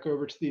turn it back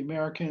over to the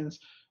Americans.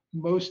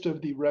 Most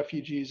of the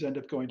refugees end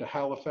up going to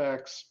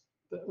Halifax,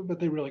 but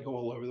they really go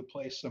all over the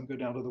place. Some go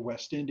down to the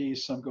West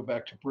Indies, some go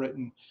back to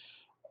Britain.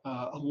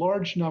 A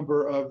large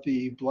number of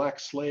the black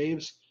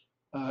slaves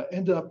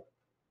end up,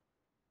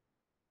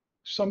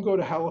 some go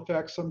to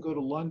Halifax, some go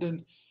to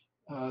London.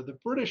 The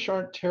British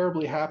aren't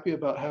terribly happy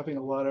about having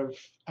a lot of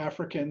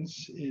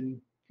Africans in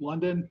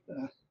London.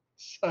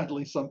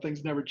 Sadly, some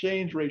things never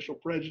change, racial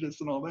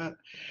prejudice and all that.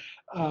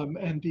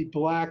 And the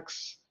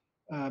blacks,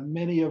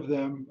 many of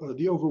them,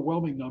 the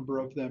overwhelming number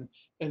of them,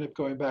 end up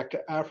going back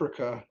to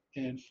Africa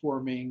and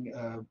forming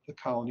the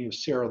colony of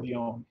Sierra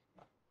Leone.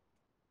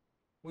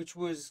 Which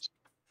was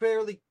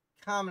fairly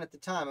common at the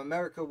time.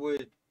 America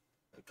would,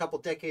 a couple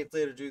decades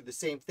later, do the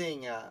same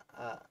thing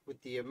with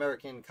the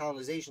American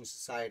Colonization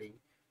Society,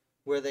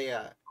 where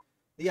the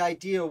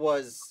idea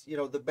was,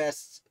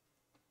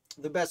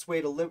 the best way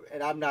to live.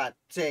 And I'm not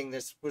saying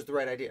this was the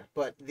right idea,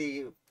 but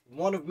the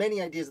one of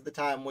many ideas at the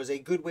time was a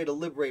good way to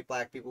liberate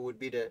black people would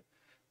be to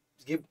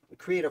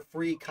create a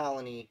free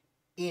colony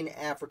in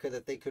Africa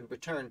that they could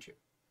return to.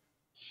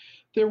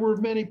 There were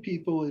many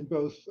people in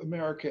both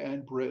America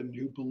and Britain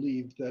who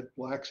believed that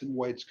blacks and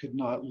whites could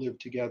not live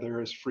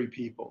together as free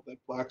people, that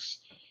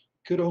blacks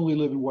could only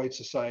live in white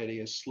society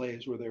as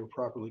slaves where they were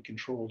properly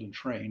controlled and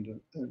trained,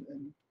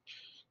 and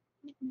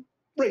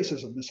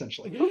racism,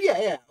 essentially. Yeah,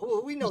 yeah.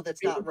 Well, we know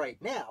that's not right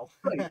now.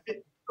 Right,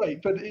 right.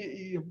 But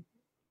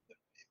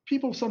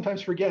people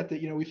sometimes forget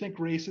that we think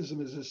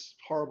racism is this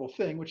horrible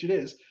thing, which it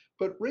is.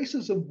 But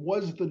racism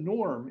was the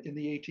norm in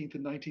the 18th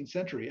and 19th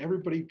century.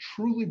 Everybody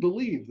truly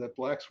believed that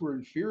blacks were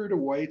inferior to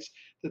whites,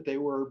 that they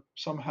were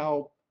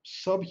somehow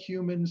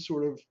subhuman,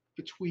 sort of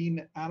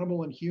between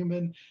animal and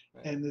human,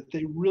 Right. and that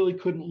they really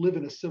couldn't live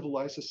in a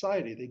civilized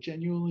society. They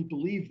genuinely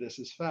believed this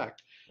as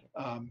fact.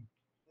 Um,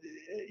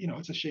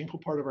 it's a shameful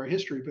part of our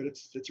history, but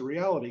it's a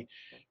reality.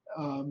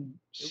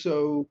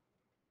 So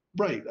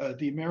right.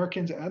 The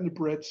Americans and the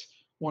Brits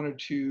wanted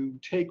to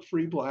take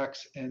free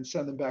blacks and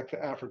send them back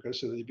to Africa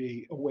so they'd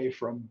be away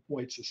from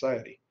white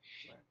society.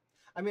 Right.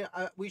 I mean,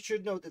 we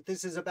should note that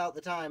this is about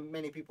the time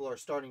many people are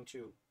starting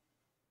to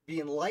be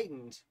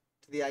enlightened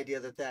to the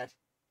idea that that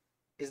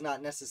is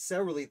not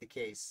necessarily the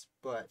case.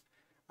 But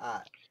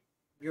uh,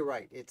 you're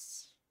right.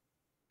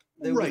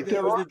 Right.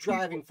 There was the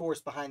driving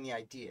force behind the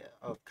idea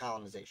of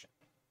colonization.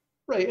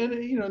 Right. And,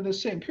 in the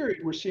same period,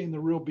 we're seeing the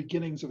real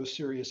beginnings of a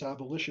serious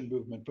abolition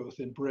movement, both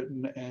in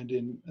Britain and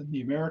in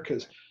the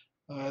Americas.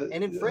 Uh,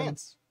 And in um,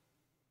 France,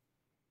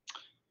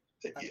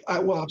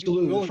 well, you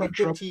absolutely. The only be French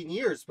 15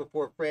 years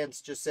before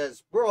France just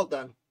says we're all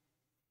done.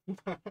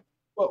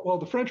 well,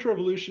 the French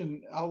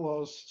Revolution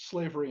outlaws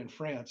slavery in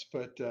France,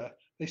 but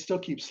they still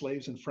keep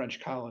slaves in French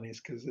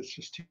colonies because it's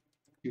just too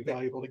Fair.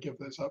 valuable to give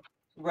those up.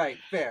 Right,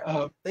 fair.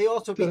 Uh, They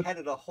also the,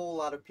 beheaded a whole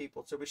lot of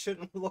people, so we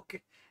shouldn't look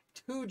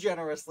too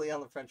generously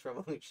on the French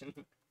Revolution.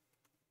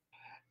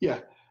 yeah,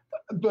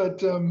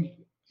 but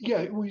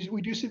yeah,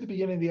 we do see the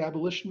beginning of the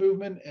abolition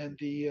movement and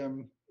the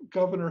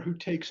governor who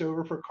takes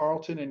over for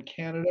Carlton in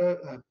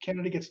Canada.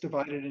 Canada gets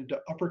divided into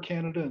Upper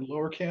Canada and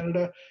Lower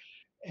Canada,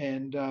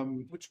 and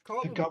Which the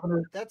Carlton,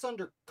 governor that's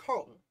under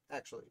Carlton,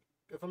 actually,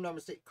 if I'm not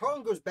mistaken.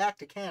 Carlton goes back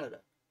to Canada.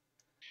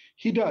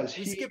 he does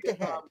We he skipped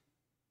ahead.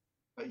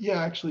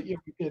 yeah, actually, yeah,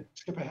 we did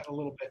skip ahead a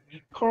little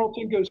bit.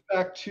 Carlton goes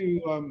back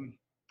to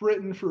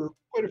Britain for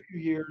quite a few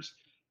years,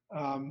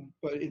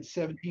 but in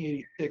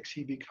 1786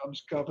 he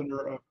becomes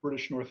governor of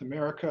British North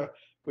America,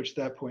 which at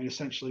that point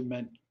essentially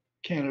meant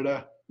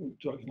Canada,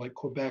 like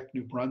Quebec,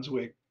 New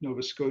Brunswick,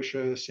 Nova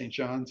Scotia, St.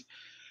 John's.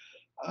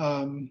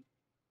 Um,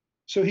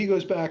 so he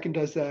goes back and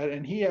does that,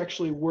 and he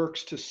actually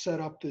works to set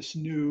up this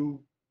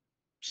new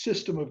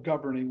system of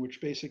governing,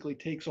 which basically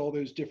takes all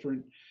those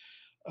different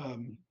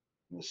um,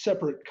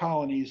 separate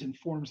colonies and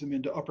forms them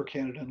into Upper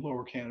Canada and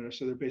Lower Canada.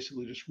 So they're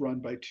basically just run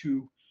by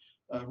two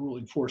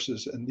ruling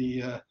forces. And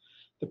the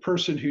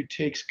person who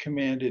takes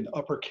command in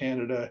Upper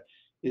Canada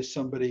is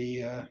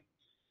somebody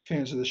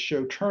fans of the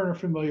show Turn are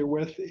familiar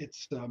with.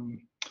 It's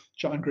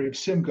John Graves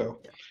Simcoe,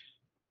 Yeah.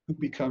 who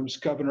becomes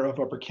governor of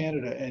Upper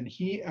Canada, and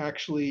he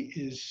actually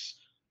is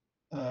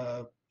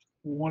uh,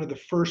 one of the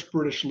first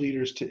British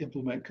leaders to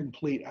implement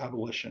complete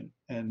abolition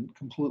and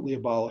completely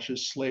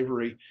abolishes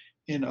slavery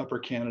in Upper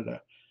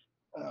Canada.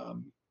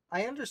 Um,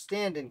 I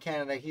understand in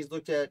Canada he's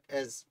looked at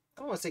as,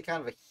 I don't want to say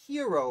kind of a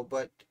hero,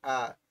 but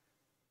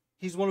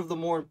he's one of the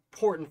more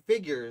important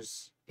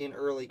figures in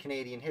early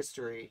Canadian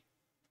history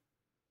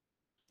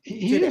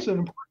he today. is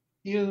an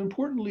he is an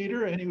important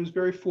leader, and he was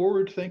very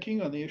forward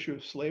thinking on the issue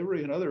of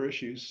slavery and other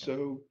issues.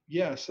 So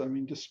yes, I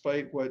mean,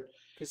 despite what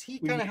Because he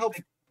we kind may of helped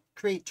think,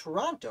 create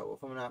Toronto,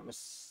 if I'm not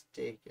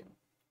mistaken.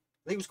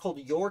 I think it was called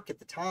York at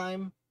the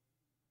time.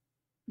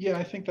 yeah,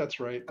 I think that's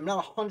right. I'm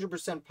not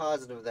 100%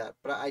 positive of that,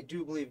 but I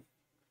do believe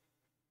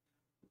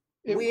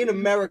It, we in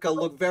America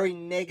look very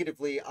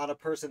negatively on a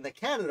person that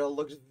Canada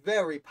looks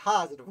very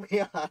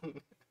positively on.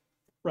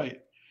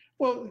 right.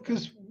 Well,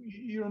 because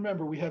you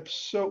remember we had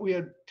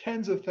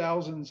tens of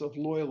thousands of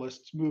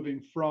loyalists moving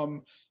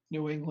from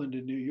New England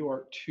and New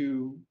York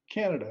to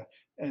Canada,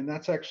 and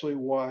that's actually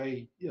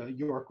why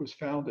York was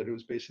founded. It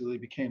was basically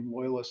became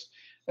loyalist,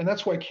 and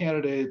that's why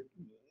Canada,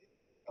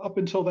 up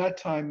until that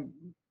time,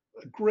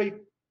 a great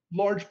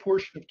large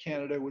portion of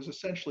Canada was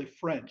essentially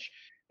French,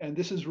 and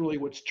this is really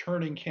what's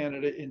turning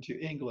Canada into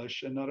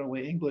English, and not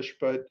only English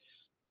but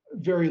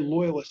very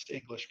loyalist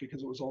English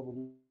because it was all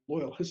the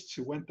loyalists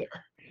who went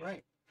there.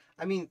 Right.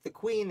 I mean, the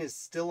Queen is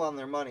still on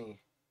their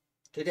money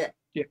today.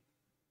 Yeah.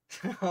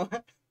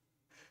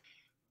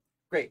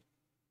 Great.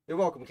 You're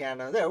welcome,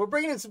 Canada. There, we're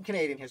bringing in some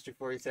Canadian history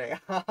for you today.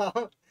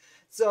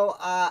 So,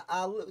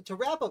 to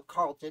wrap up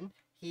Carlton,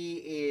 he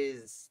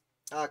is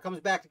comes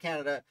back to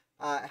Canada,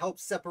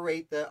 helps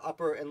separate the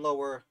upper and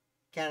lower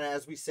Canada,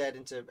 as we said,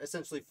 into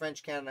essentially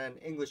French Canada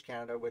and English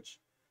Canada, which,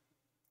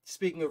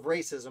 speaking of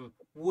racism,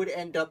 would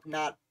end up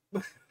not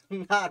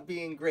not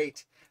being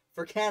great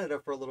for Canada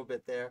for a little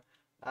bit there,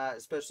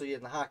 especially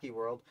in the hockey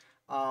world.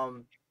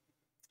 Um,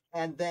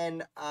 and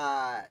then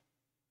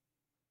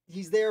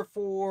he's there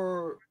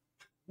for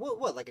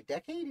what, like a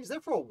decade? He's there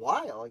for a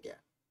while again.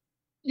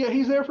 Yeah,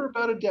 he's there for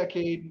about a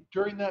decade.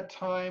 During that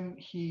time,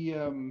 he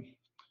um,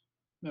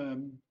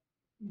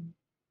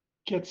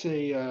 gets um,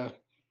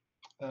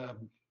 a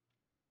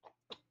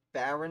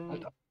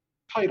Baron.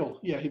 title.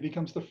 Yeah, he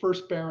becomes the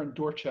first Baron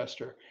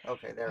Dorchester,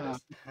 Okay, there it uh,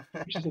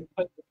 is. which is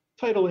a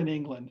title in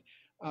England.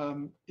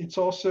 It's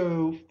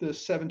also the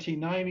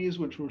 1790s,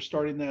 which we're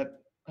starting that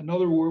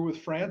another war with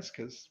France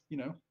because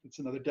it's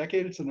another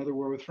decade. It's another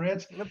war with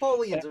France.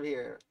 Napoleons are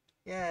here.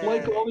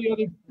 like all Yay. the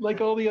other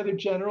like all the other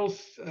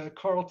generals,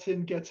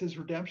 Carleton gets his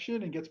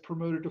redemption and gets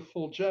promoted to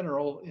full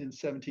general in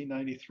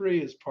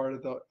 1793 as part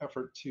of the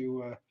effort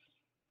to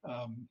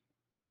um,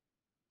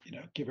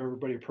 give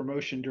everybody a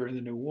promotion during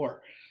the new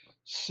war.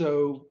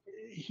 So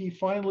he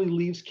finally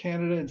leaves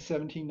Canada in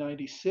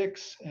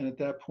 1796, and at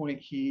that point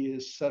he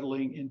is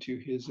settling into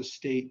his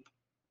estate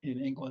in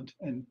England,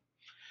 and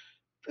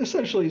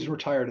essentially he's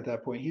retired at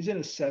that point. He's in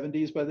his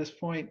 70s by this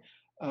point,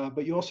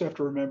 but you also have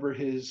to remember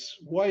his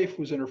wife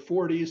was in her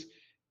 40s,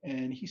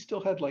 and he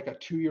still had like a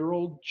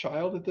 2-year-old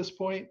child at this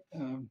point.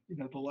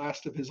 The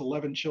last of his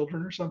 11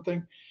 children or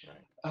something.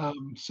 Right.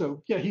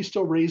 So yeah, he's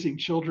still raising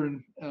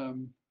children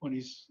when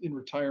he's in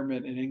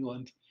retirement in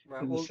England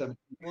Right. in the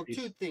Well, two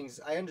 1790s. things.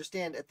 I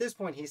understand at this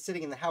point he's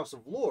sitting in the House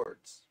of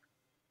Lords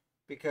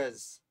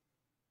because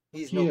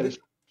he's He no is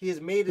he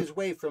has made his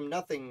way from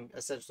nothing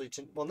essentially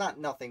to, well, not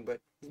nothing, but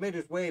he's made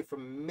his way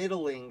from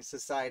middling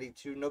society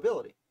to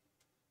nobility.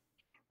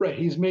 right.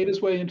 He's made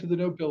his way into the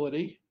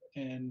nobility,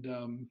 and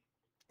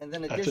And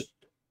then That's it.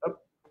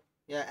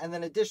 yeah, and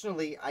then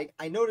additionally,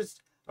 I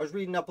noticed, I was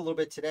reading up a little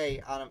bit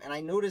today on him, and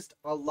I noticed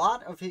a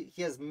lot of he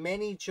has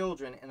many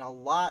children, and a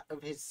lot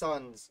of his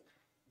sons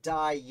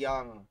die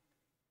young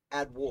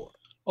at war.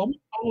 Almost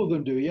all of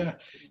them do. Yeah,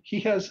 he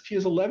has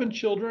 11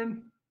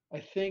 children. I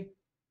think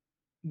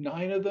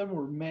 9 of them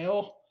were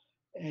male,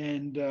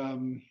 and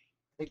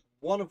I think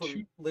one of two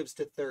them lives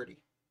to 30.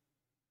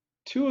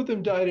 two of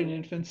them died in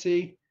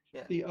infancy.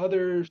 Yeah. The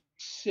other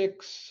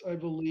 6, I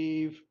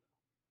believe,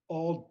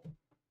 all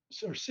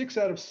or 6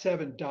 out of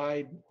 7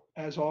 died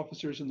as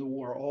officers in the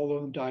war. All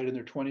of them died in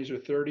their 20s or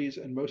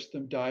 30s, and most of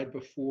them died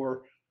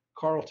before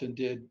Carlton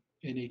did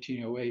in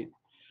 1808.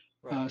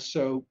 Right.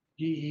 So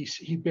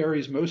he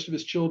buries most of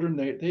his children.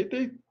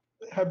 They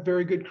have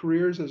very good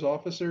careers as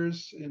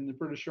officers in the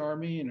British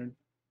Army and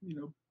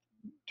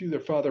do their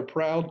father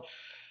proud.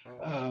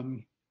 Oh,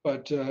 Um,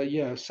 but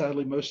yeah,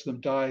 sadly, most of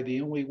them die.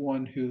 The only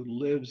one who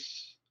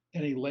lives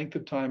any length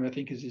of time, I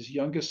think, is his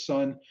youngest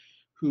son,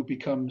 who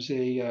becomes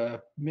a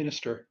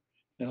minister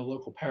in a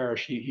local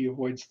parish. He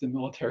avoids the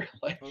military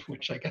life, okay.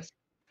 which I guess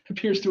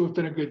appears to have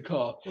been a good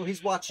call. Well,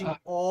 he's watching Uh,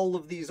 all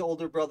of these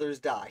older brothers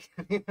die.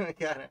 Kind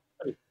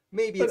of.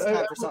 Maybe but it's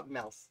time for something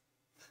else.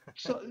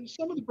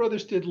 some of the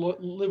brothers did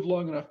live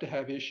long enough to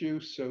have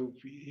issues, so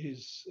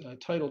his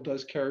title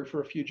does carry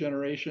for a few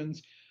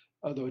generations,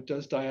 although it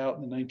does die out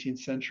in the 19th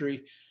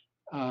century.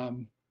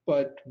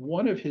 But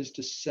one of his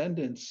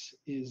descendants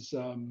is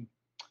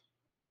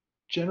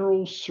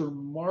General Sir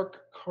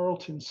Mark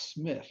Carlton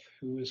Smith,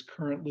 who is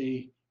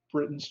currently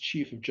Britain's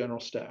Chief of General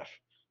Staff.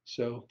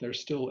 So they're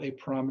still a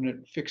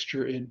prominent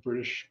fixture in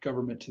British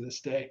government to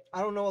this day.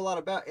 I don't know a lot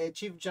about it.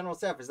 Chief of General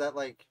Staff. Is that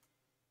like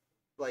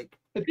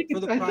I think for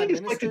the I think Prime it's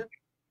like Minister?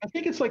 I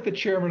think it's like the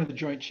chairman of the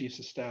Joint Chiefs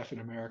of Staff in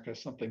America,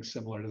 something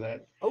similar to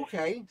that.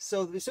 Okay,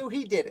 so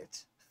he did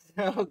it.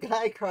 So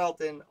Guy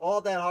Carlton, all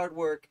that hard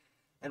work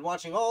and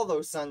watching all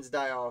those sons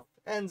die off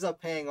ends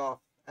up paying off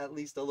at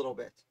least a little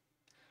bit.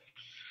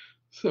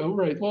 So,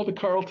 right. Well, the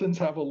Carltons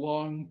have a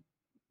long,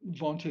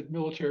 vaunted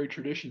military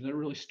tradition that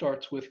really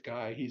starts with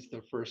Guy. He's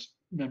the first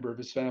member of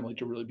his family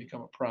to really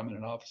become a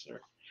prominent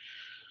officer.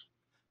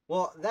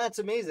 Well, that's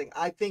amazing.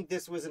 I think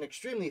this was an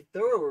extremely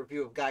thorough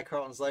review of Guy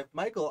Carlton's life.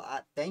 Michael,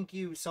 thank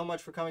you so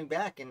much for coming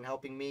back and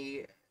helping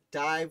me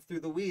dive through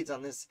the weeds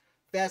on this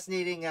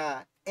fascinating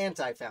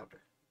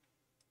anti-founder.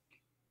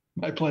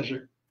 My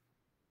pleasure.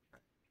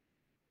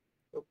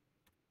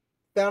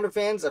 Founder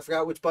fans, I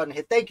forgot which button to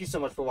hit. Thank you so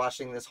much for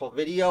watching this whole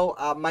video.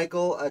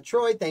 Michael,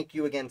 Troy, thank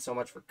you again so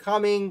much for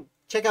coming.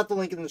 Check out the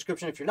link in the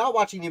description. If you're not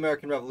watching the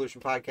American Revolution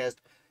podcast,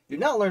 you're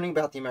not learning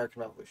about the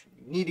American Revolution.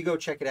 You need to go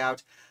check it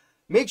out.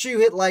 Make sure you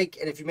hit like,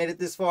 and if you made it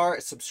this far,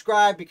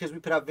 subscribe, because we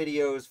put out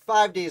videos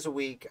 5 days a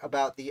week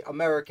about the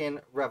American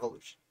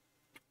Revolution.